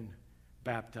never been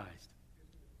baptized.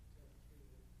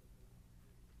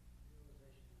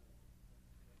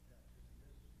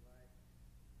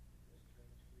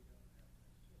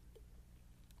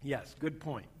 Yes, good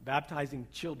point. Baptizing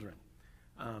children.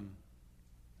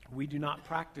 We do not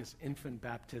practice infant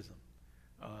baptism.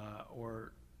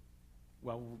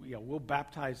 We'll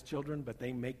baptize children, but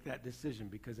they make that decision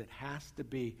because it has to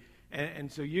be.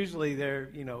 And so usually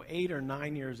they're, 8 or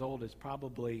 9 years old is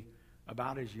probably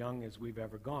about as young as we've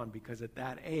ever gone, because at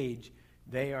that age,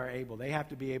 they have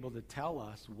to be able to tell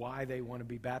us why they want to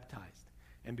be baptized.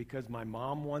 And because my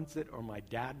mom wants it or my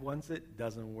dad wants it,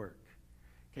 doesn't work.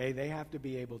 Okay, they have to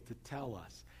be able to tell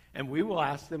us. And we will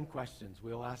ask them questions.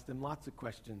 We'll ask them lots of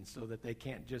questions so that they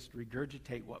can't just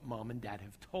regurgitate what mom and dad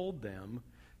have told them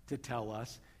to tell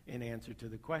us in answer to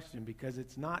the question, because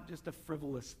it's not just a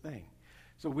frivolous thing.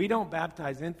 So we don't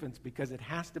baptize infants because it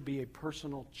has to be a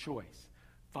personal choice.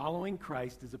 Following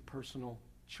Christ is a personal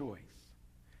choice.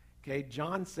 Okay,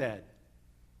 John said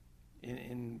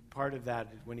in part of that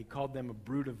when he called them a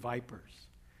brood of vipers,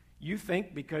 you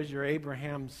think because you're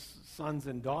Abraham's sons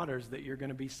and daughters that you're going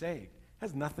to be saved. It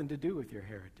has nothing to do with your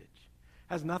heritage. It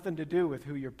has nothing to do with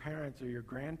who your parents or your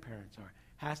grandparents are.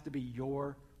 It has to be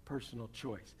your personal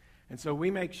choice. And so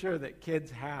we make sure that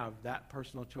kids have that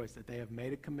personal choice, that they have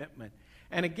made a commitment.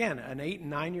 And again, an 8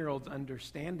 and 9-year-old's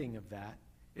understanding of that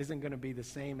isn't going to be the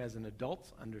same as an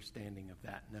adult's understanding of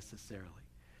that necessarily.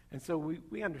 And so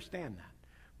we understand that.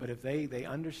 But if they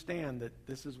understand that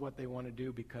this is what they want to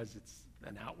do because it's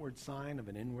an outward sign of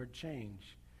an inward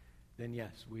change, then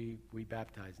yes, we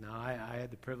baptize. Now, I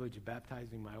had the privilege of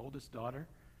baptizing my oldest daughter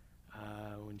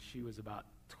when she was about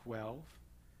 12.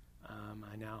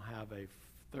 I now have a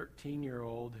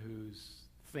 13-year-old who's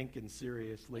thinking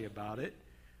seriously about it,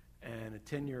 and a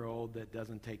 10-year-old that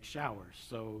doesn't take showers.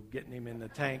 So getting him in the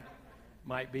tank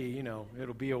might be,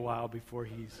 it'll be a while before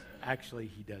he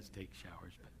does take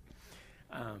showers.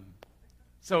 But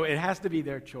so it has to be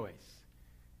their choice.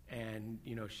 And,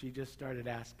 she just started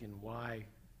asking why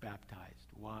baptized,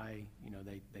 why,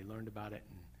 they learned about it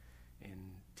in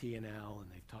T&L,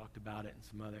 and they've talked about it in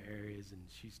some other areas, and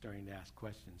she's starting to ask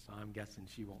questions. So I'm guessing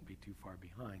she won't be too far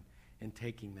behind in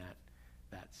taking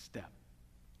that step.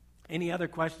 Any other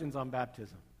questions on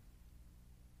baptism?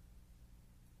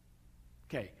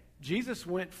 Okay, Jesus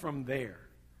went from there.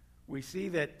 We see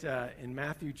that in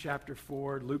Matthew chapter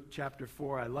 4, Luke chapter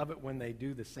 4. I love it when they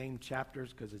do the same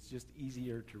chapters because it's just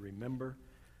easier to remember.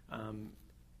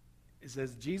 It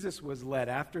says Jesus was led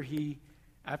after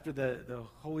the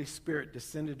Holy Spirit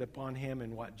descended upon him,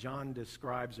 and what John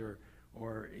describes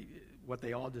or what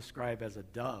they all describe as a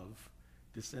dove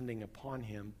descending upon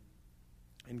him,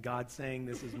 and God saying,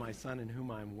 "This is my Son in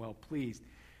whom I am well pleased."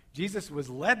 Jesus was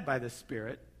led by the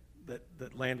Spirit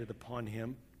that landed upon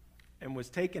him and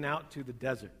was taken out to the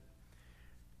desert.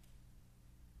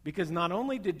 Because not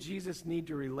only did Jesus need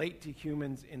to relate to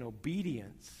humans in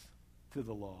obedience to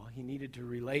the law, he needed to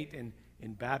relate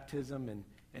in baptism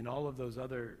and all of those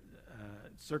other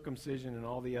circumcision and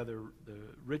all the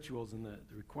rituals and the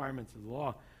requirements of the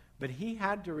law, but he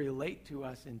had to relate to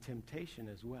us in temptation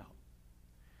as well.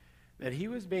 That he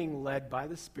was being led by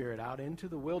the Spirit out into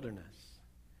the wilderness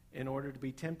in order to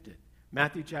be tempted.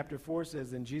 Matthew chapter 4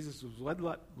 says, "Then Jesus was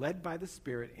led by the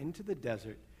Spirit into the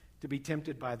desert to be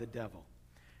tempted by the devil.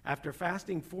 After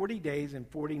fasting 40 days and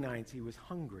 40 nights, he was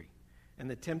hungry. And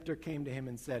the tempter came to him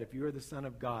and said, 'If you are the Son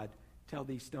of God, tell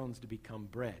these stones to become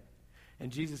bread.'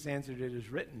 And Jesus answered, 'It is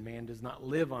written, man does not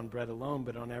live on bread alone,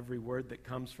 but on every word that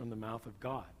comes from the mouth of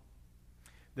God.'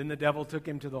 Then the devil took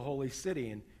him to the holy city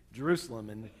in Jerusalem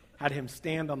and had him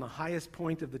stand on the highest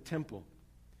point of the temple."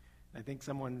 I think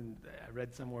I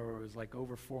read somewhere where it was like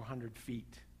over 400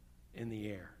 feet in the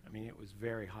air. I mean, it was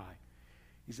very high.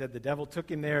 He said, the devil took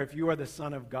him there. "If you are the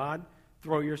Son of God,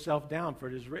 throw yourself down, for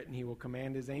it is written, he will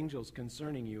command his angels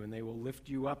concerning you, and they will lift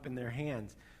you up in their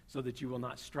hands, so that you will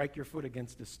not strike your foot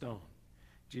against a stone."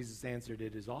 Jesus answered,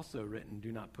 "It is also written,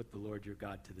 do not put the Lord your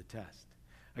God to the test."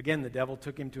 Again, the devil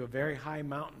took him to a very high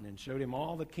mountain and showed him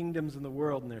all the kingdoms in the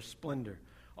world and their splendor.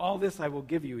 "All this I will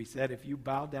give you," he said, "if you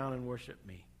bow down and worship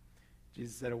me."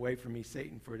 Jesus said, "Away from me,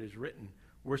 Satan, for it is written,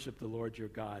 worship the Lord your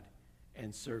God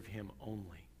and serve him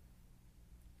only."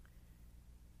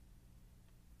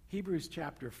 Hebrews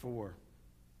chapter 4,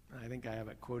 I think I have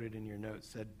it quoted in your notes,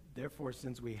 said, "Therefore,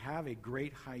 since we have a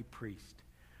great high priest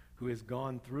who has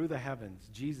gone through the heavens,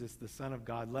 Jesus, the Son of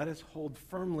God, let us hold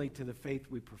firmly to the faith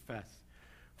we profess.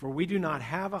 For we do not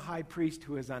have a high priest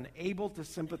who is unable to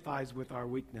sympathize with our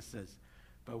weaknesses,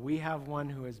 but we have one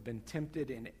who has been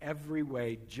tempted in every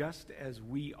way just as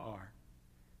we are,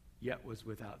 yet was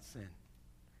without sin."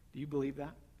 Do you believe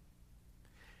that?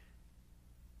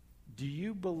 Do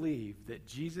you believe that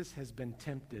Jesus has been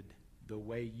tempted the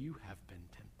way you have been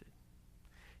tempted?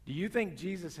 Do you think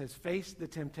Jesus has faced the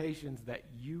temptations that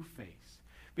you face?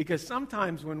 Because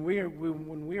sometimes when we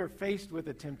are faced with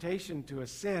a temptation to a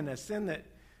sin that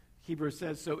Hebrews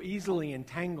says so easily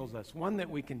entangles us, one that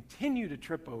we continue to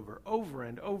trip over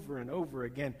and over and over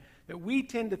again, that we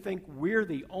tend to think we're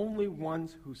the only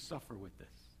ones who suffer with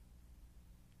this.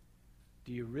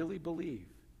 Do you really believe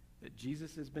that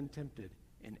Jesus has been tempted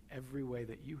in every way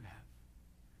that you have?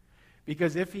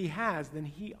 Because if he has, then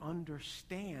he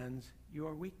understands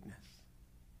your weakness.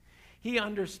 He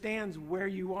understands where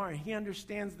you are. He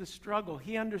understands the struggle.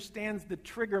 He understands the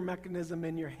trigger mechanism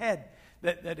in your head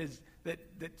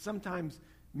that sometimes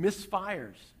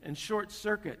misfires and short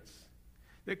circuits.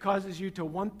 that causes you to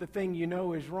want the thing you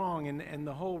know is wrong, and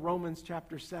the whole Romans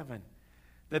chapter 7.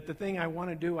 That the thing I want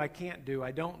to do, I can't do,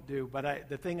 I don't do, but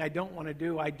the thing I don't want to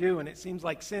do, I do, and it seems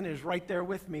like sin is right there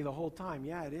with me the whole time.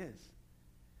 Yeah, it is.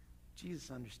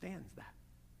 Jesus understands that.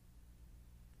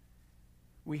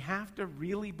 We have to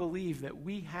really believe that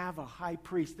we have a high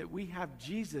priest, that we have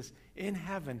Jesus in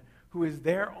heaven who is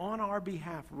there on our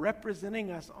behalf,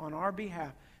 representing us on our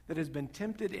behalf, that has been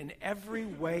tempted in every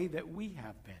way that we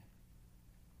have been.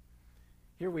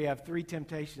 Here we have 3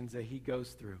 temptations that he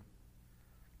goes through.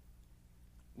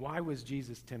 Why was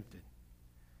Jesus tempted?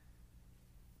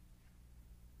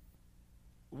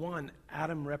 1,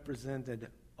 Adam represented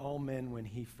all men when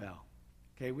he fell.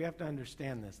 Okay, we have to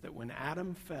understand this, that when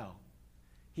Adam fell,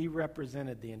 he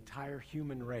represented the entire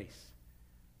human race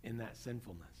in that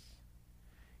sinfulness.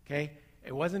 Okay,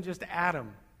 it wasn't just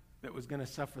Adam that was going to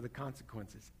suffer the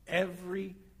consequences.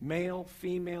 Every male,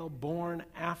 female born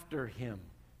after him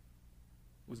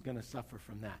was going to suffer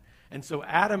from that. And so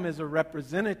Adam is a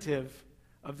representative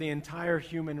of the entire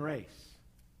human race.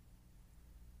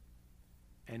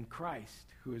 And Christ,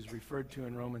 who is referred to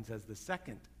in Romans as the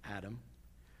second Adam,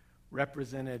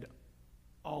 represented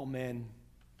all men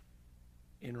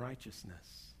in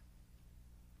righteousness.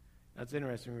 That's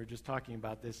interesting. We were just talking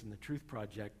about this in the Truth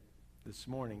Project this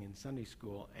morning in Sunday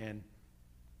school, and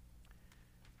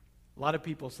a lot of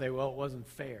people say, well, it wasn't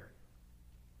fair.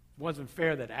 It wasn't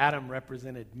fair that Adam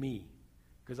represented me,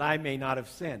 because I may not have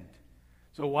sinned.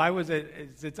 So why was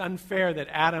it, it's unfair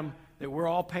that we're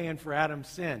all paying for Adam's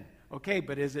sin. Okay,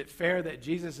 but is it fair that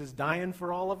Jesus is dying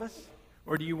for all of us?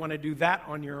 Or do you want to do that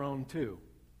on your own too?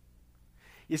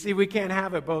 You see, we can't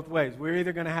have it both ways. We're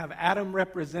either going to have Adam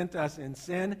represent us in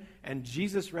sin and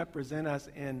Jesus represent us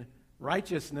in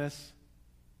righteousness,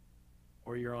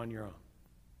 or you're on your own.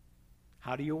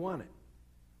 How do you want it?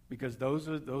 Because those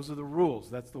are the rules.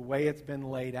 That's the way it's been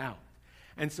laid out.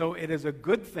 And so it is a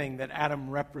good thing that Adam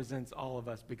represents all of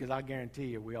us, because I guarantee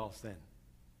you we all sin.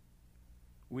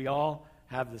 We all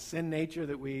have the sin nature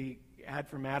that we had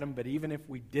from Adam, but even if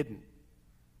we didn't,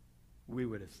 we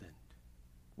would have sinned.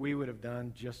 We would have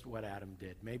done just what Adam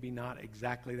did. Maybe not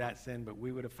exactly that sin, but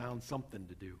we would have found something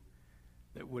to do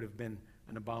that would have been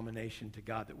an abomination to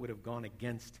God, that would have gone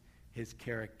against his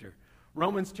character.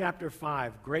 Romans chapter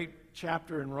 5, great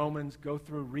chapter in Romans. Go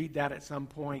through, read that at some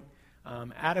point.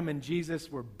 Adam and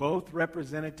Jesus were both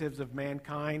representatives of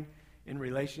mankind in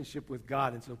relationship with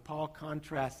God. And so Paul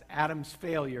contrasts Adam's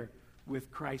failure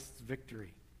with Christ's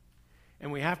victory.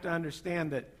 And we have to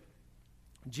understand that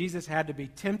Jesus had to be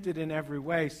tempted in every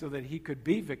way so that he could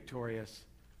be victorious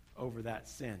over that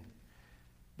sin.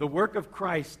 The work of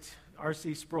Christ,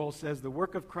 R.C. Sproul says, the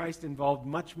work of Christ involved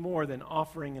much more than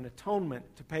offering an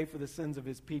atonement to pay for the sins of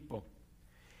his people.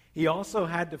 He also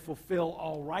had to fulfill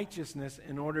all righteousness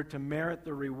in order to merit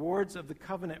the rewards of the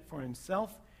covenant for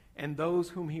himself and those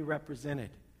whom he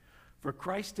represented. For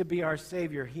Christ to be our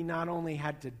Savior, he not only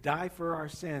had to die for our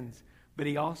sins, but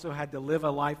he also had to live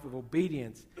a life of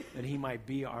obedience that he might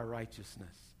be our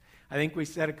righteousness. I think we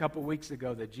said a couple weeks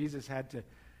ago that Jesus had to,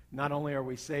 not only are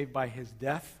we saved by his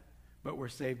death, but we're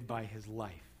saved by his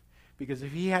life. Because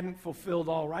if he hadn't fulfilled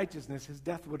all righteousness, his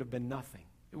death would have been nothing.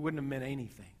 It wouldn't have meant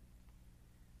anything.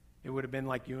 It would have been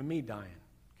like you and me dying.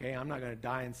 Okay, I'm not going to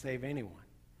die and save anyone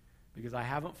because I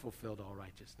haven't fulfilled all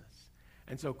righteousness.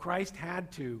 And so Christ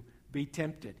had to be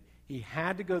tempted. He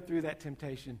had to go through that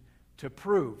temptation to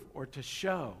prove or to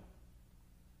show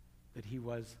that he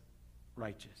was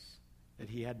righteous, that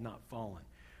he had not fallen.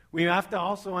 We have to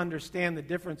also understand the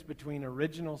difference between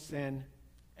original sin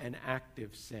and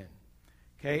active sin.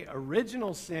 Okay,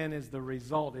 original sin is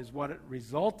what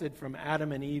resulted from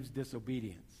Adam and Eve's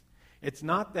disobedience. It's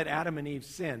not that Adam and Eve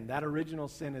sinned. That original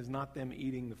sin is not them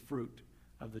eating the fruit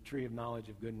of the tree of knowledge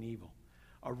of good and evil.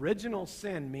 Original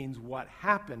sin means what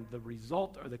happened, the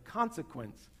result or the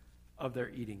consequence of their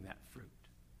eating that fruit.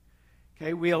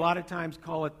 Okay, we a lot of times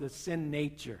call it the sin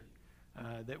nature,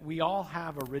 that we all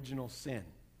have original sin.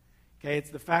 Okay, it's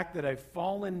the fact that a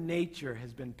fallen nature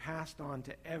has been passed on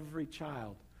to every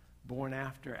child born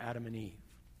after Adam and Eve.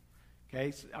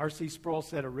 Okay, R.C. Sproul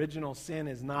said original sin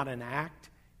is not an act,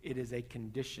 it is a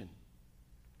condition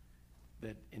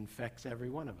that infects every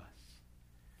one of us.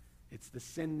 It's the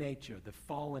sin nature, the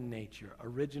fallen nature,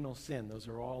 original sin. Those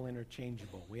are all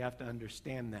interchangeable. We have to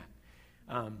understand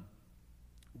that.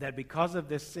 That because of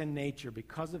this sin nature,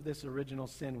 because of this original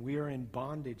sin, we are in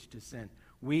bondage to sin.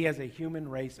 We as a human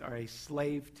race are a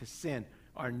slave to sin.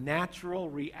 Our natural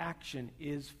reaction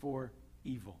is for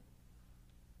evil.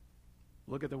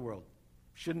 Look at the world.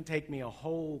 Shouldn't take me a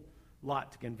whole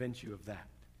lot to convince you of that.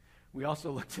 We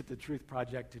also looked at the Truth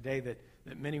Project today that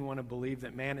that many want to believe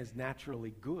that man is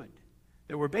naturally good,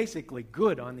 that we're basically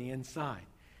good on the inside,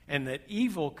 and that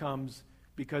evil comes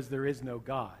because there is no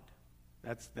God.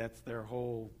 That's their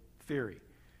whole theory,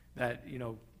 that,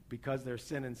 because there's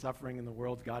sin and suffering in the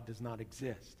world, God does not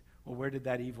exist. Well, where did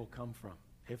that evil come from?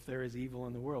 If there is evil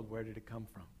in the world, where did it come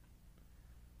from?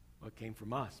 Well, it came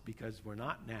from us, because we're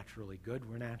not naturally good,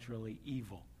 we're naturally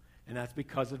evil. And that's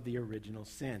because of the original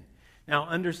sin. Now,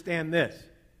 understand this.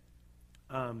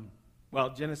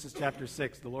 Genesis chapter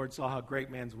 6, the Lord saw how great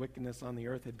man's wickedness on the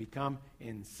earth had become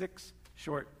in 6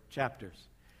 short chapters,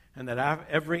 and that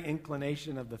every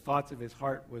inclination of the thoughts of his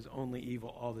heart was only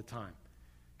evil all the time.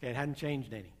 Okay, it hadn't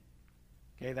changed any.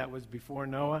 Okay, that was before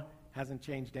Noah, hasn't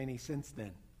changed any since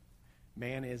then.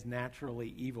 Man is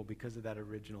naturally evil because of that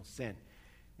original sin.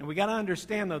 And we got to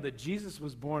understand, though, that Jesus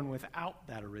was born without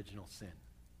that original sin.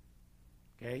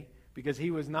 Okay? Because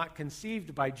he was not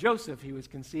conceived by Joseph, he was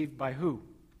conceived by who?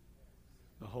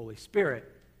 The Holy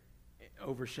Spirit,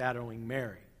 overshadowing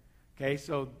Mary. Okay,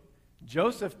 so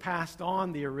Joseph passed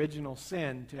on the original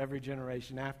sin to every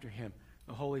generation after him.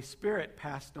 The Holy Spirit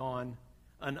passed on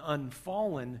an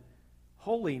unfallen,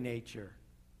 holy nature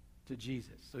to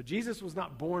Jesus. So Jesus was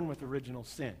not born with original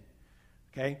sin.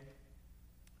 Okay?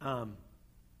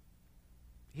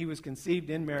 He was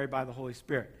conceived in Mary by the Holy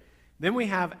Spirit. Then we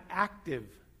have active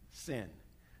sin.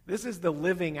 This is the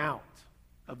living out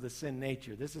of the sin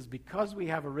nature. This is because we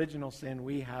have original sin,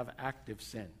 we have active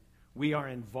sin. We are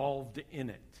involved in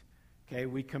it. Okay,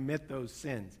 we commit those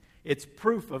sins. It's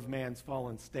proof of man's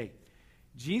fallen state.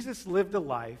 Jesus lived a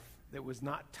life that was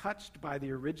not touched by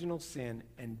the original sin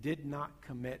and did not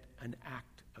commit an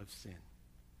act of sin.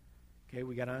 Okay,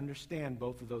 we got to understand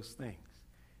both of those things.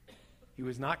 He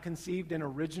was not conceived in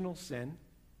original sin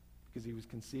because he was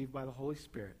conceived by the Holy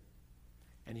Spirit.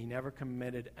 And he never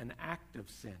committed an act of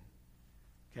sin.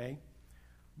 Okay?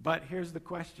 But here's the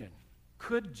question.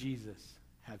 Could Jesus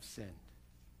have sinned?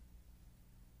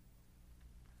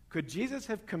 Could Jesus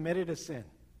have committed a sin?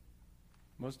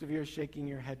 Most of you are shaking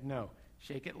your head no.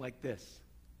 Shake it like this.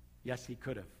 Yes, he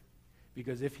could have.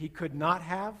 Because if he could not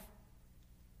have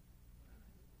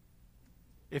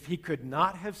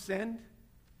sinned,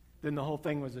 then the whole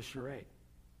thing was a charade.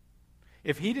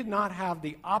 If he did not have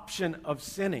the option of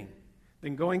sinning,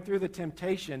 then going through the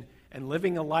temptation and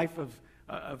living a life of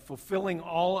fulfilling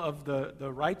all of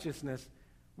the righteousness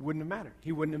wouldn't have mattered.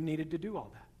 He wouldn't have needed to do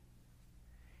all that.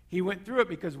 He went through it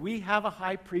because we have a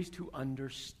high priest who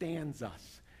understands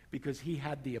us, because he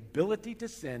had the ability to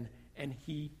sin and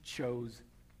he chose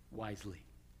wisely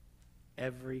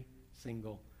every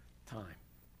single time.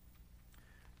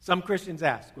 Some Christians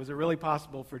ask, was it really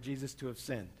possible for Jesus to have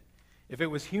sinned? If it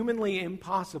was humanly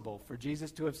impossible for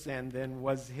Jesus to have sinned, then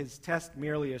was his test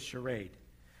merely a charade?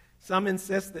 Some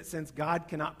insist that since God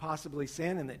cannot possibly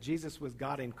sin and that Jesus was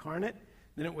God incarnate,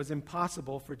 then it was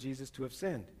impossible for Jesus to have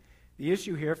sinned. The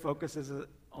issue here focuses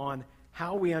on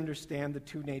how we understand the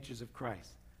two natures of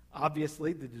Christ.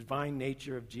 Obviously, the divine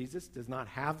nature of Jesus does not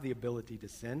have the ability to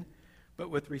sin, but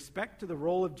with respect to the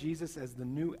role of Jesus as the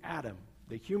new Adam,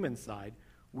 the human side,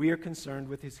 we are concerned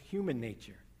with his human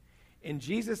nature. In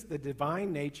Jesus, the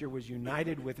divine nature was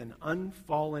united with an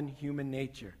unfallen human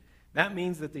nature. That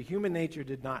means that the human nature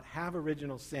did not have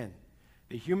original sin.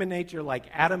 The human nature, like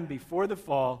Adam before the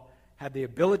fall, had the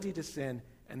ability to sin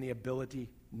and the ability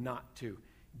not to.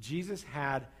 Jesus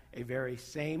had a very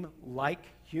same like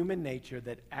human nature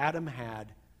that Adam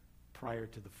had prior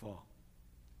to the fall.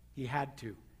 He had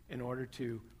to in order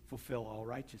to fulfill all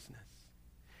righteousness.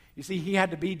 You see, he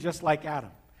had to be just like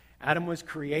Adam. Adam was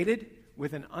created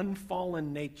with an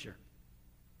unfallen nature.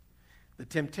 The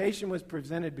temptation was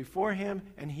presented before him,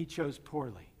 and he chose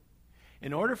poorly.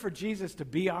 In order for Jesus to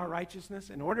be our righteousness,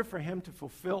 in order for him to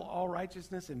fulfill all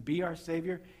righteousness and be our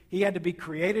Savior, he had to be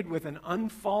created with an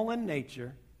unfallen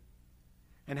nature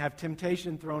and have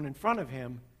temptation thrown in front of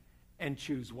him and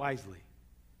choose wisely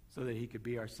so that he could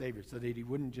be our Savior, so that he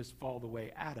wouldn't just fall the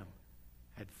way Adam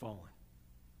had fallen.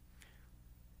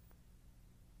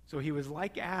 So he was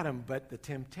like Adam, but the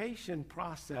temptation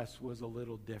process was a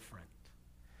little different.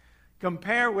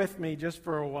 Compare with me just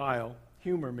for a while,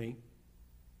 humor me,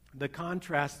 the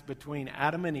contrast between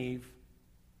Adam and Eve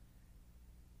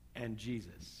and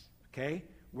Jesus. Okay?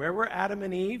 Where were Adam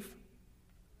and Eve?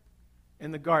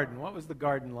 In the garden. What was the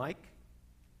garden like?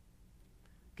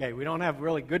 Okay, we don't have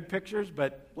really good pictures,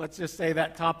 but let's just say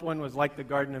that top one was like the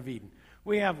Garden of Eden.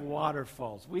 We have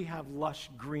waterfalls. We have lush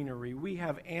greenery. We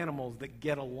have animals that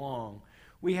get along.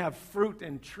 We have fruit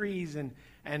and trees and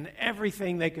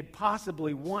everything they could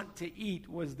possibly want to eat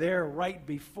was there right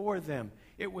before them.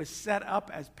 It was set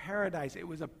up as paradise. It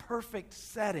was a perfect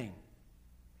setting.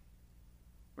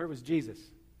 Where was Jesus?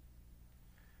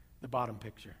 The bottom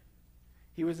picture.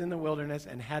 He was in the wilderness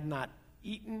and had not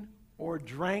eaten or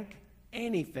drank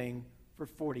anything for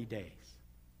 40 days.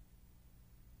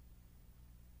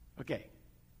 Okay.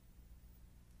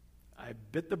 I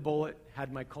bit the bullet,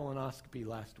 had my colonoscopy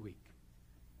last week.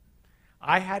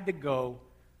 I had to go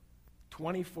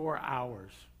 24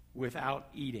 hours without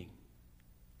eating.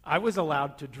 I was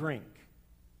allowed to drink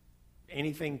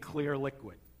anything clear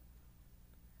liquid.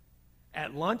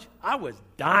 At lunch, I was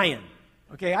dying.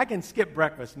 Okay, I can skip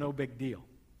breakfast, no big deal.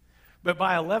 But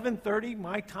by 11:30,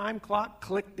 my time clock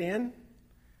clicked in,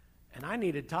 and I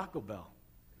needed Taco Bell.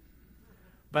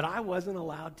 But I wasn't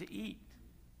allowed to eat.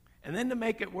 And then to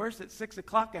make it worse, at 6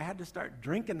 o'clock, I had to start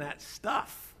drinking that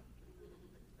stuff.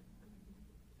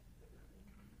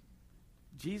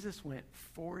 Jesus went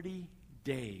 40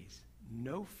 days,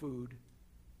 no food,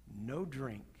 no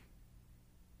drink,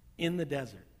 in the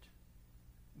desert,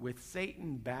 with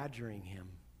Satan badgering him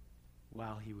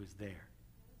while he was there.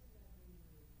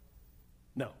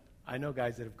 No, I know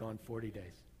guys that have gone 40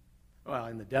 days. Well,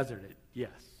 in the desert,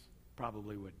 yes,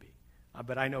 probably would be.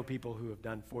 But I know people who have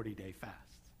done 40-day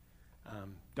fasts.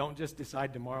 Don't just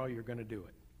decide tomorrow you're going to do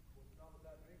it.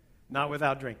 Not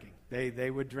without drinking.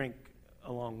 They would drink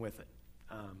along with it.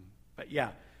 But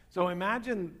yeah, so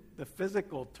imagine the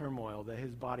physical turmoil that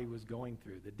his body was going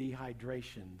through, the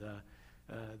dehydration,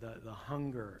 the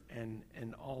hunger,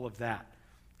 and all of that.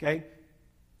 Okay?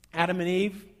 Adam and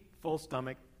Eve, full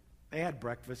stomach. They had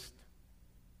breakfast.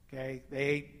 Okay? They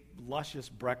ate luscious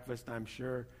breakfast, I'm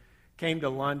sure. Came to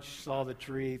lunch, saw the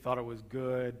tree, thought it was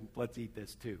good. Let's eat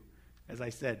this too. As I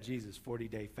said, Jesus,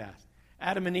 40-day fast.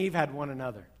 Adam and Eve had one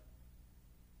another.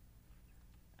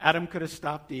 Adam could have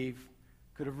stopped Eve,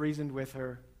 could have reasoned with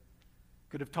her,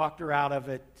 could have talked her out of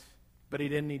it, but he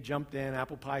didn't. He jumped in.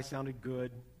 Apple pie sounded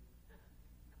good.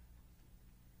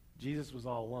 Jesus was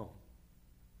all alone.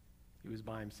 He was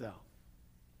by himself.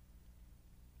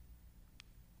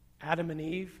 Adam and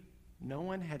Eve, no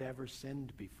one had ever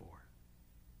sinned before.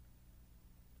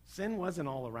 Sin wasn't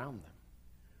all around them.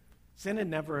 Sin had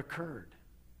never occurred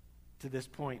to this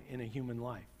point in a human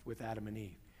life with Adam and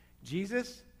Eve.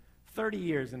 Jesus, 30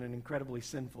 years in an incredibly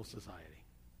sinful society.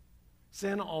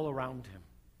 Sin all around him.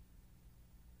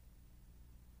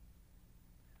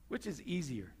 Which is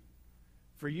easier?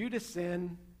 For you to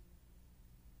sin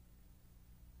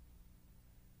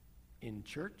in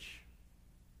church,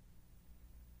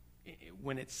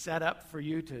 when it's set up for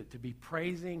you to be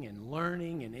praising and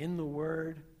learning and in the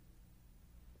Word,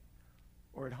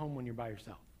 or at home when you're by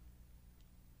yourself?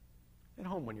 At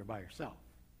home when you're by yourself.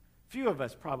 Few of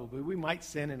us probably, we might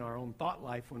sin in our own thought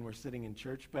life when we're sitting in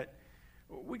church, but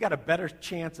we got a better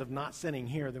chance of not sinning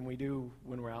here than we do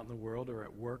when we're out in the world or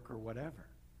at work or whatever.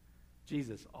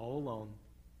 Jesus, all alone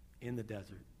in the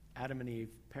desert. Adam and Eve,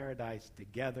 paradise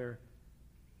together,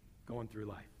 going through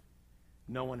life.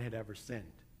 No one had ever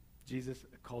sinned. Jesus,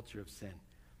 a culture of sin.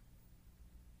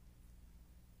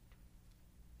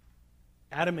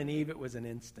 Adam and Eve, it was an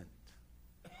instant.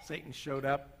 Satan showed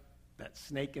up, that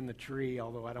snake in the tree,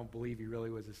 although I don't believe he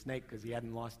really was a snake because he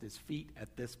hadn't lost his feet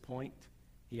at this point.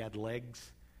 He had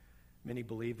legs. Many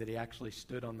believe that he actually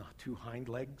stood on the two hind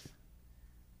legs,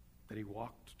 that he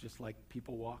walked just like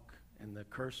people walk. And the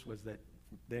curse was that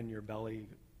then your belly,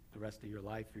 the rest of your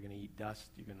life, you're going to eat dust,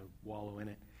 you're going to wallow in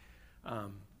it.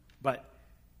 But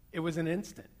it was an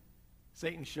instant.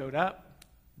 Satan showed up,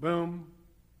 boom,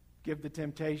 give the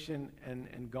temptation,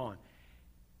 and gone.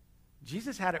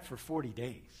 Jesus had it for 40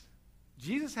 days.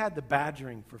 Jesus had the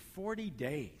badgering for 40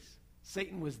 days.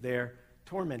 Satan was there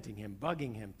tormenting him,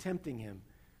 bugging him, tempting him,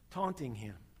 taunting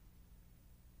him.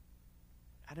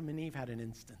 Adam and Eve had an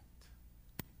instant.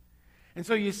 And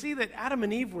so you see that Adam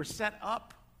and Eve were set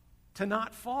up to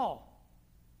not fall.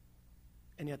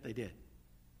 And yet they did.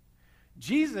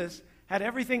 Jesus had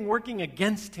everything working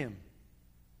against him.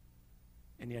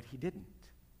 And yet he didn't.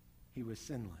 He was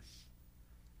sinless.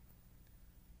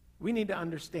 We need to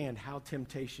understand how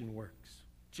temptation works.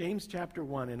 James chapter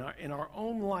 1, in our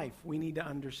own life, we need to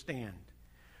understand.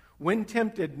 When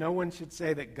tempted, no one should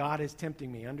say that God is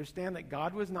tempting me. Understand that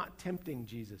God was not tempting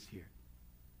Jesus here.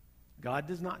 God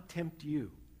does not tempt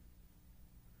you.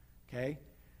 Okay?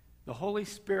 The Holy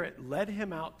Spirit led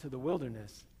him out to the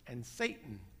wilderness, and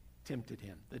Satan tempted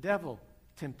him. The devil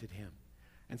tempted him.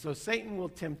 And so Satan will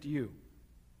tempt you.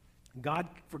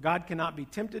 For God cannot be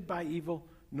tempted by evil,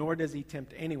 nor does he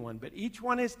tempt anyone. But each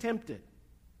one is tempted.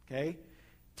 Okay?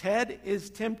 Ted is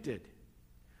tempted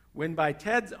when by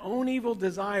Ted's own evil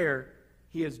desire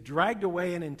he is dragged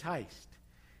away and enticed.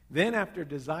 Then after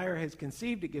desire has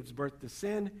conceived, it gives birth to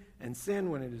sin, and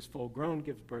sin, when it is full grown,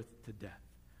 gives birth to death.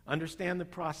 Understand the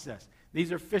process.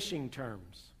 These are fishing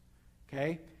terms,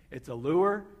 okay? It's a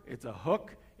lure, it's a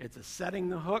hook, it's a setting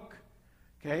the hook,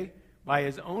 okay? By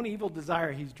his own evil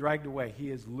desire, he's dragged away. He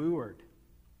is lured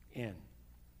in.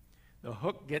 The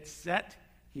hook gets set,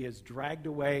 he is dragged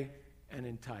away and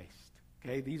enticed,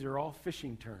 okay? These are all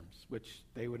fishing terms, which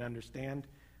they would understand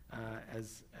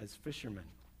as fishermen.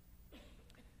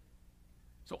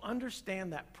 So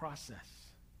understand that process.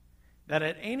 That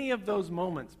at any of those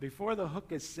moments, before the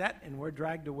hook is set and we're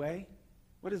dragged away,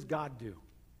 what does God do?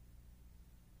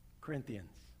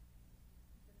 Corinthians.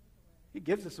 He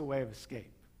gives us a way of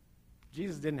escape.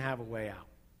 Jesus didn't have a way out.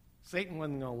 Satan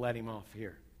wasn't going to let him off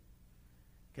here.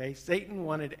 Okay? Satan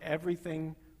wanted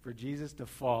everything for Jesus to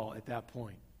fall at that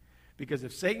point. Because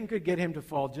if Satan could get him to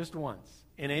fall just once,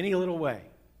 in any little way,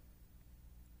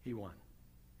 he won.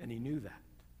 And he knew that.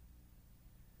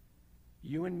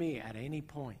 You and me at any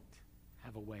point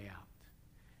have a way out.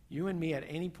 You and me at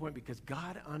any point, because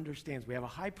God understands. We have a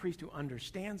high priest who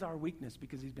understands our weakness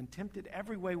because he's been tempted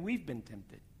every way we've been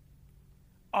tempted.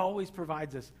 Always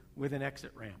provides us with an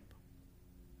exit ramp.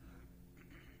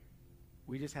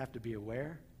 We just have to be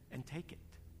aware and take it.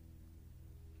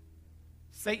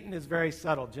 Satan is very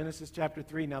subtle. Genesis chapter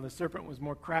 3, now the serpent was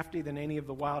more crafty than any of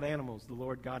the wild animals the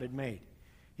Lord God had made.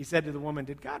 He said to the woman,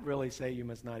 did God really say you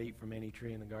must not eat from any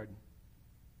tree in the garden?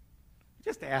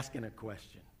 Just asking a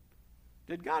question.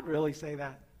 Did God really say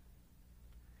that?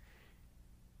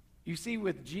 You see,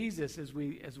 with Jesus, as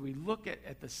we look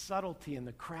at the subtlety and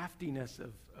the craftiness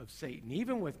of Satan,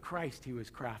 even with Christ, he was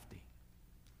crafty.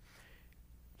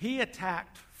 He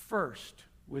attacked first,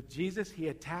 with Jesus, he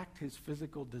attacked his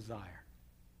physical desire.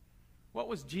 What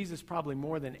was Jesus probably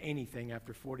more than anything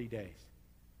after 40 days?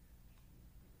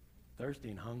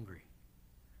 Thirsty and hungry.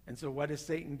 And so what does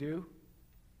Satan do?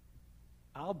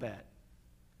 I'll bet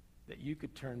that you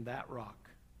could turn that rock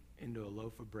into a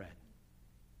loaf of bread.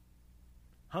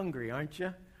 Hungry, aren't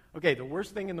you? Okay, the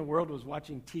worst thing in the world was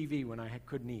watching TV when I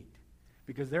couldn't eat.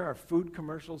 Because there are food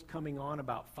commercials coming on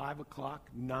about 5 o'clock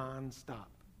nonstop.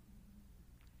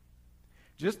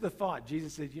 Just the thought,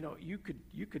 Jesus said, you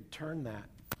could turn that.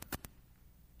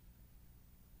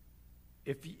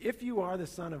 If you are the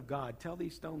Son of God, tell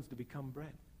these stones to become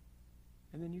bread.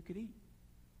 And then you could eat.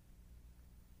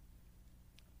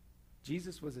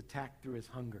 Jesus was attacked through his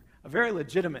hunger. A very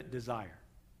legitimate desire.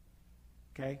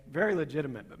 Okay? Very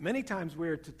legitimate. But many times we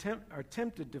are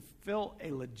tempted to fill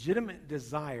a legitimate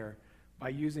desire by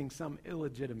using some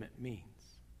illegitimate means.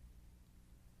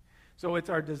 So it's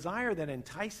our desire that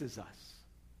entices us.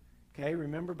 Okay?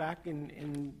 Remember back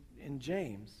in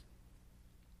James.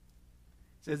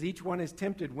 It says each one is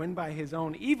tempted when by his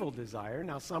own evil desire.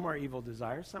 Now some are evil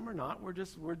desires, some are not.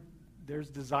 There's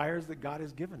desires that God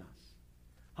has given us.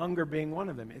 Hunger being one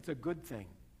of them. It's a good thing.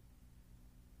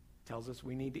 Tells us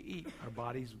we need to eat. Our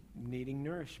body's needing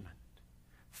nourishment.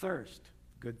 Thirst.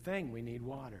 Good thing. We need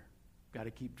water. Got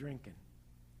to keep drinking.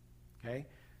 Okay?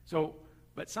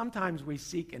 But sometimes we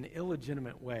seek an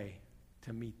illegitimate way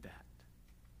to meet that.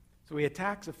 So he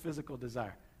attacks a physical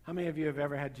desire. How many of you have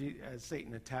ever had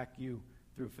Satan attack you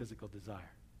through physical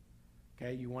desire?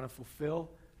 Okay? You want to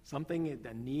fulfill something,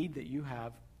 a need that you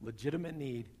have, legitimate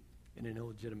need, in an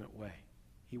illegitimate way.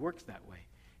 He works that way.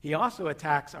 He also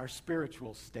attacks our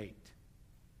spiritual state.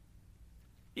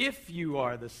 If you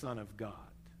are the Son of God,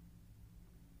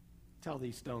 tell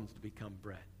these stones to become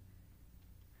bread.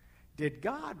 Did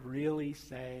God really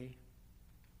say?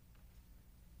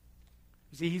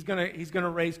 You see, he's going to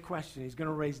raise questions. He's going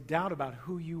to raise doubt about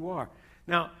who you are.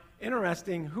 Now,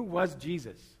 interesting, who was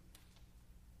Jesus?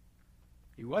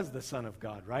 He was the Son of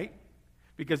God, right?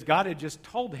 Because God had just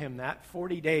told him that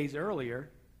 40 days earlier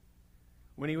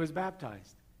when he was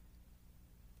baptized.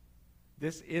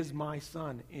 This is my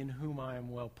Son in whom I am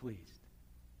well pleased.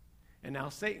 And now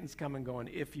Satan's coming going,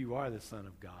 if you are the Son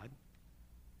of God,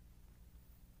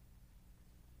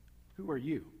 who are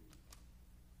you?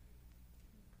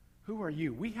 Who are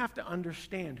you? We have to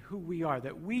understand who we are,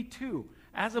 that we too,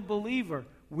 as a believer,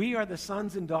 we are the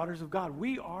sons and daughters of God.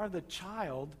 We are the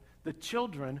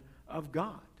children of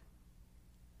God.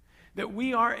 That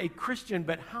we are a Christian,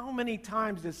 but how many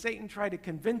times does Satan try to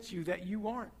convince you that you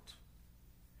aren't?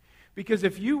 Because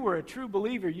if you were a true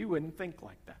believer, you wouldn't think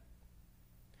like that.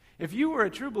 If you were a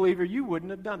true believer, you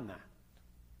wouldn't have done that.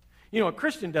 A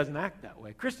Christian doesn't act that way.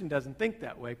 A Christian doesn't think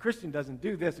that way. A Christian doesn't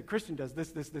do this. A Christian does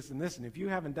this, this, this, and this. And if you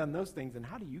haven't done those things, then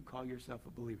how do you call yourself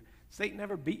a believer? Satan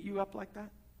ever beat you up like that?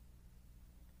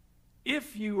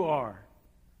 If you are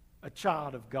a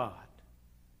child of God,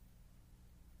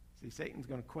 see, Satan's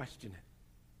going to question it.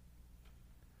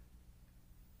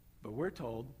 But we're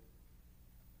told,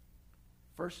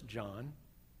 1 John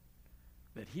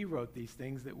that he wrote these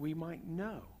things that we might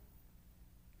know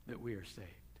that we are saved,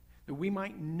 that we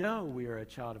might know we are a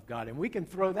child of God. And we can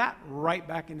throw that right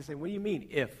back into saying, what do you mean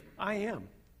if? I am.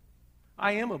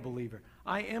 I am a believer.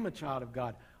 I am a child of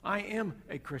God. I am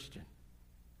a Christian.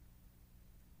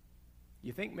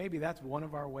 You think maybe that's one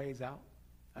of our ways out?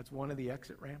 That's one of the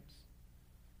exit ramps?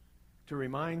 To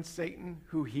remind Satan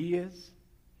who he is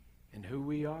and who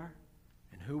we are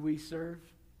and who we serve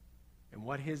and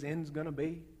what his end's going to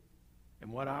be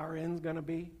and what our end's going to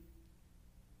be.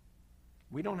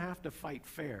 We don't have to fight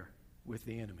fair with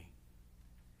the enemy.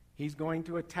 He's going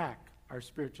to attack our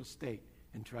spiritual state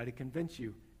and try to convince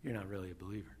you you're not really a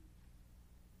believer.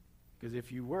 Because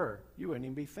if you were, you wouldn't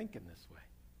even be thinking this way.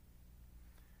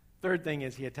 Third thing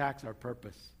is he attacks our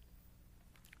purpose.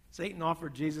 Satan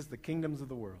offered Jesus the kingdoms of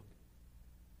the world.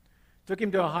 Took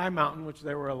him to a high mountain, which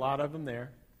there were a lot of them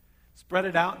there. Spread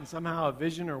it out, and somehow a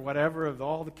vision or whatever of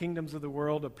all the kingdoms of the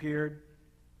world appeared.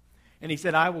 And he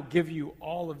said, I will give you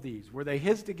all of these. Were they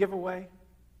his to give away?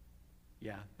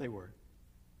 Yeah, they were.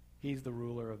 He's the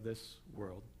ruler of this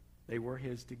world. They were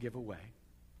his to give away.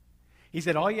 He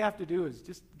said, all you have to do is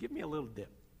just give me a little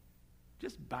dip.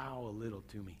 Just bow a little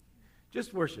to me.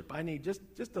 Just worship. I need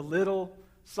just a little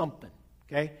something,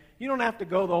 okay? You don't have to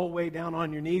go the whole way down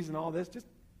on your knees and all this. Just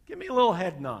give me a little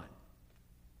head nod.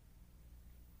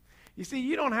 You see,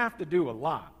 you don't have to do a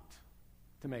lot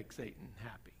to make Satan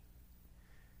happy.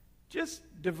 Just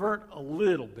divert a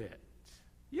little bit.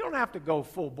 You don't have to go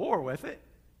full bore with it.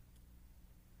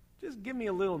 Just give me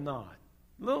a little nod.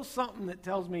 A little something that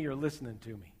tells me you're listening to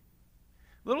me.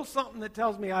 A little something that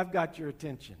tells me I've got your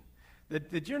attention.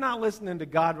 That you're not listening to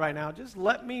God right now. Just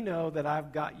let me know that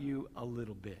I've got you a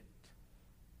little bit.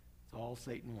 That's all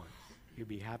Satan wants. He'll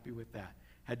be happy with that.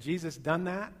 Had Jesus done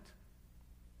that,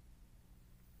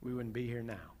 we wouldn't be here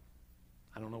now.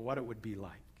 I don't know what it would be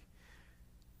like.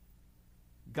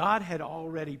 God had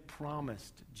already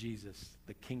promised Jesus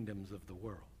the kingdoms of the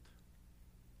world.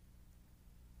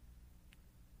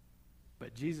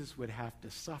 But Jesus would have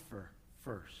to suffer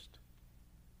first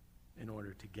in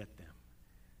order to get them.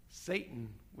 Satan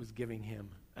was giving him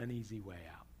an easy way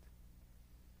out.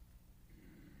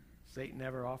 Satan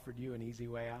ever offered you an easy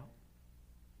way out?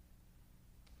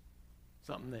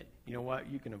 Something that, you know what,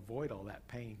 you can avoid all that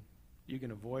pain. You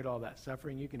can avoid all that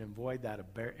suffering. You can avoid that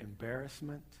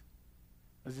embarrassment.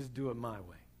 Let's just do it my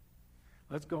way.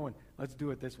 Let's go and let's do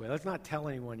it this way. Let's not tell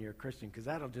anyone you're a Christian, because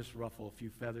that'll just ruffle a few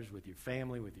feathers with your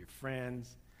family, with your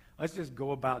friends. Let's just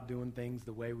go about doing things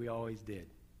the way we always did.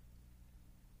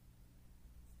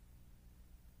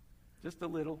 Just a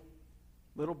little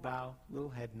bow, little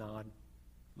head nod.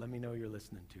 Let me know you're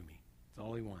listening to me. That's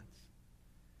all he wants.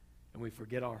 And we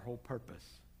forget our whole purpose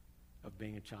of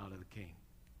being a child of the King.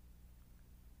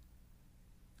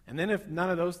 And then if none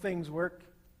of those things work,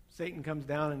 Satan comes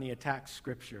down and he attacks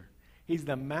Scripture. He's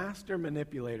the master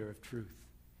manipulator of truth.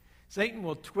 Satan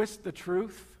will twist the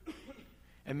truth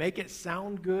and make it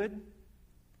sound good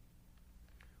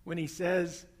when he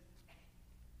says,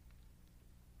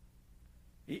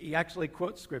 he actually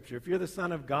quotes Scripture. If you're the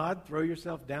Son of God, throw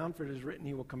yourself down, for it is written,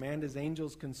 he will command his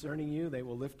angels concerning you. They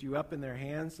will lift you up in their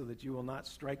hands so that you will not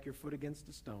strike your foot against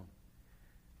a stone.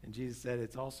 And Jesus said,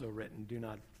 it's also written, do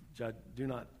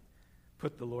not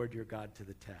put the Lord your God to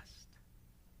the test.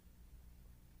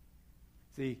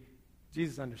 See,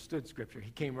 Jesus understood Scripture.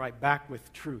 He came right back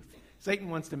with truth. Satan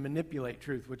wants to manipulate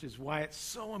truth, which is why it's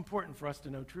so important for us to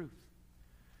know truth,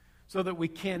 so that we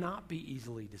cannot be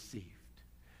easily deceived,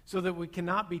 so that we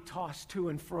cannot be tossed to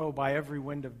and fro by every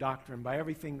wind of doctrine, by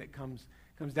everything that comes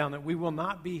down, that we will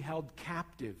not be held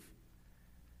captive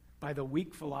by the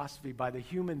weak philosophy, by the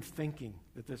human thinking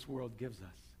that this world gives us.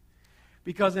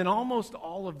 Because in almost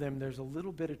all of them, there's a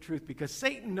little bit of truth. Because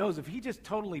Satan knows if he just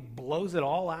totally blows it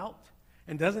all out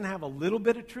and doesn't have a little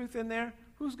bit of truth in there,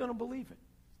 who's going to believe it?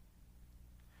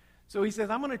 So he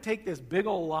says, I'm going to take this big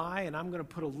old lie and I'm going to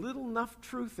put a little enough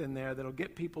truth in there that'll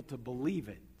get people to believe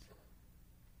it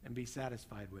and be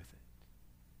satisfied with it.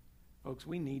 Folks,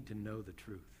 we need to know the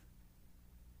truth.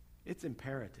 It's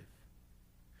imperative.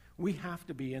 We have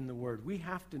to be in the Word. We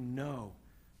have to know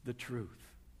the truth.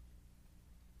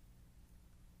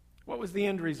 What was the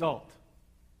end result?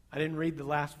 I didn't read the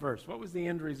last verse. What was the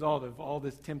end result of all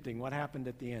this tempting? What happened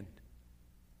at the end?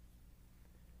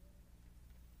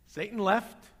 Satan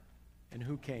left, and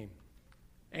who came?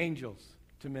 Angels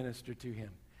to minister to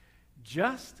him.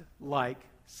 Just like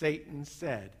Satan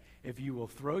said, if you will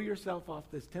throw yourself off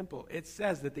this temple, it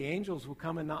says that the angels will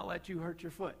come and not let you hurt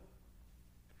your foot.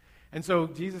 And so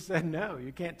Jesus said, no,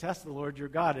 you can't test the Lord your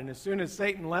God. And as soon as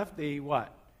Satan left, the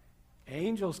what?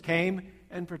 Angels came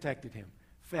and protected him,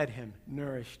 fed him,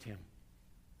 nourished him.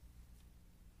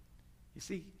 You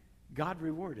see, God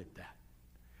rewarded that.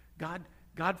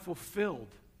 God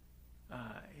fulfilled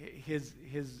his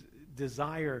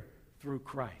desire through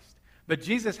Christ. But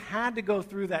Jesus had to go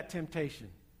through that temptation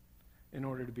in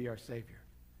order to be our Savior.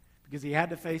 Because he had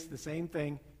to face the same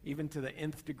thing, even to the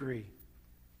nth degree,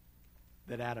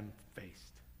 that Adam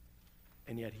faced.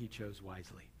 And yet he chose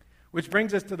wisely. Which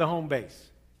brings us to the home base.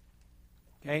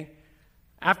 Okay?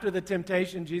 After the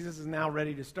temptation, Jesus is now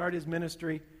ready to start his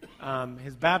ministry.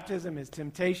 His baptism, his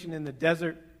temptation in the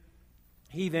desert,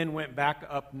 he then went back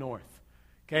up north.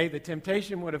 Okay, the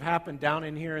temptation would have happened down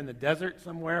in here in the desert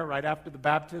somewhere. Right after the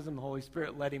baptism, the Holy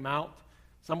Spirit led him out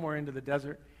somewhere into the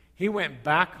desert. He went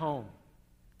back home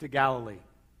to Galilee,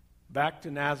 back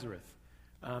to Nazareth,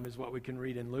 is what we can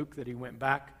read in Luke, that he went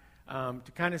back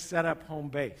to kind of set up home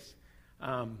base.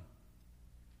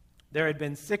 There had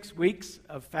been 6 weeks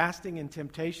of fasting and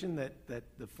temptation, that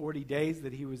the 40 days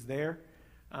that he was there.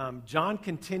 John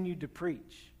continued to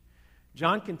preach.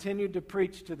 John continued to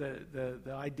preach to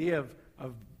the idea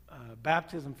of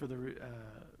baptism for the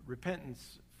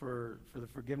repentance for the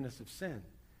forgiveness of sin.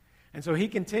 And so he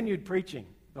continued preaching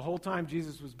the whole time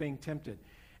Jesus was being tempted.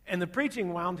 And the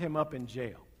preaching wound him up in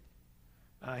jail.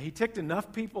 He ticked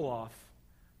enough people off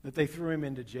that they threw him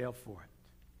into jail for it.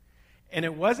 And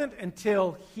it wasn't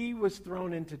until he was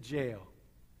thrown into jail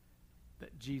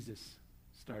that Jesus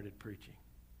started preaching.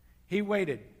 He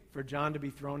waited for John to be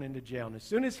thrown into jail. And as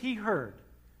soon as he heard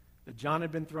that John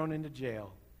had been thrown into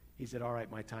jail, he said, all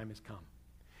right, my time has come.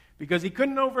 Because he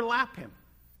couldn't overlap him.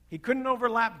 He couldn't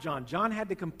overlap John. John had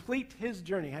to complete his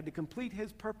journey, had to complete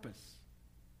his purpose.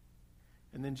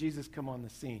 And then Jesus come on the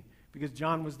scene. Because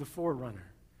John was the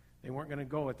forerunner. They weren't going to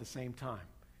go at the same time.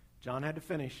 John had to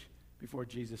finish before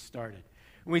Jesus started.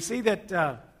 And we see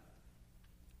that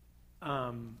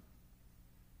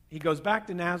he goes back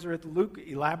to Nazareth. Luke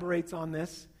elaborates on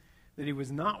this, that he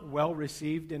was not well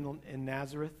received in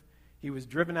Nazareth. He was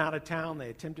driven out of town. They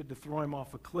attempted to throw him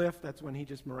off a cliff. That's when he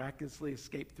just miraculously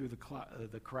escaped through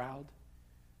the crowd.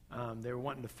 They were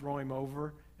wanting to throw him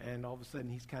over, and all of a sudden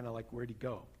he's kind of like, where'd he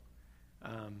go?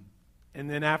 And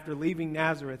then after leaving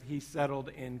Nazareth, he settled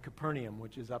in Capernaum,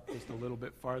 which is up just a little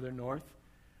bit farther north.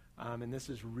 And this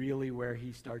is really where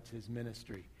he starts his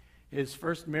ministry. His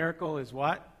first miracle is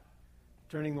what?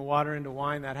 Turning the water into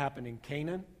wine. That happened in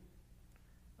Canaan.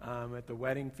 At the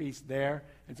wedding feast there.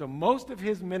 And so most of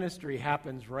his ministry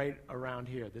happens right around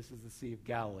here. This is the Sea of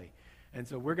Galilee. And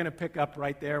so we're going to pick up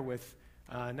right there with,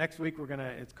 next week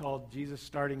it's called Jesus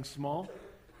Starting Small,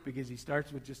 because he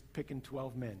starts with just picking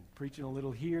 12 men, preaching a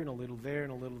little here and a little there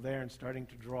and a little there, and starting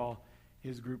to draw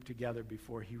his group together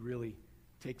before he really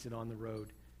takes it on the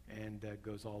road and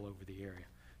goes all over the area.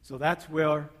 So that's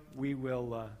where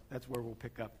we'll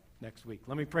pick up next week.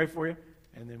 Let me pray for you,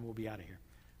 and then we'll be out of here.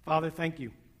 Father, thank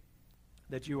you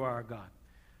that you are our God.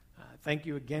 Thank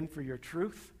you again for your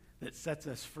truth that sets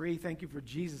us free. Thank you for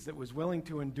Jesus that was willing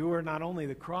to endure not only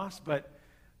the cross, but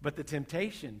the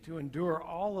temptation, to endure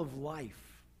all of life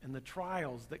and the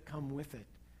trials that come with it,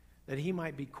 that he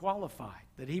might be qualified,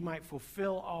 that he might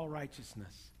fulfill all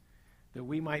righteousness, that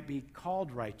we might be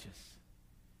called righteous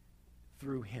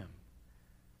through him.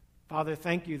 Father,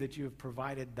 thank you that you have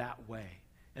provided that way,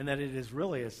 and that it is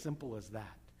really as simple as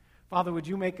that. Father, would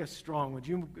you make us strong? Would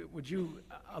you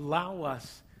allow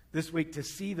us this week to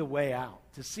see the way out,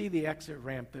 to see the exit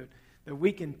ramp that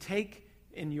we can take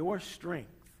in your strength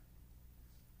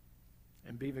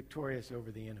and be victorious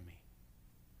over the enemy?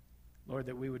 Lord,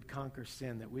 that we would conquer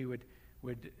sin, that we would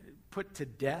put to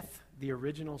death the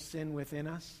original sin within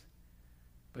us,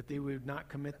 but they would not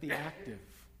commit the active,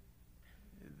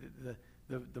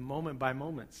 the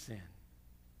moment-by-moment sin.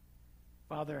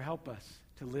 Father, help us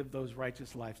to live those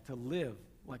righteous lives, to live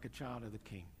like a child of the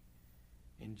King.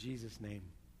 In Jesus' name,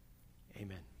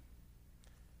 amen.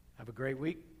 Have a great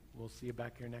week. We'll see you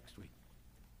back here next week.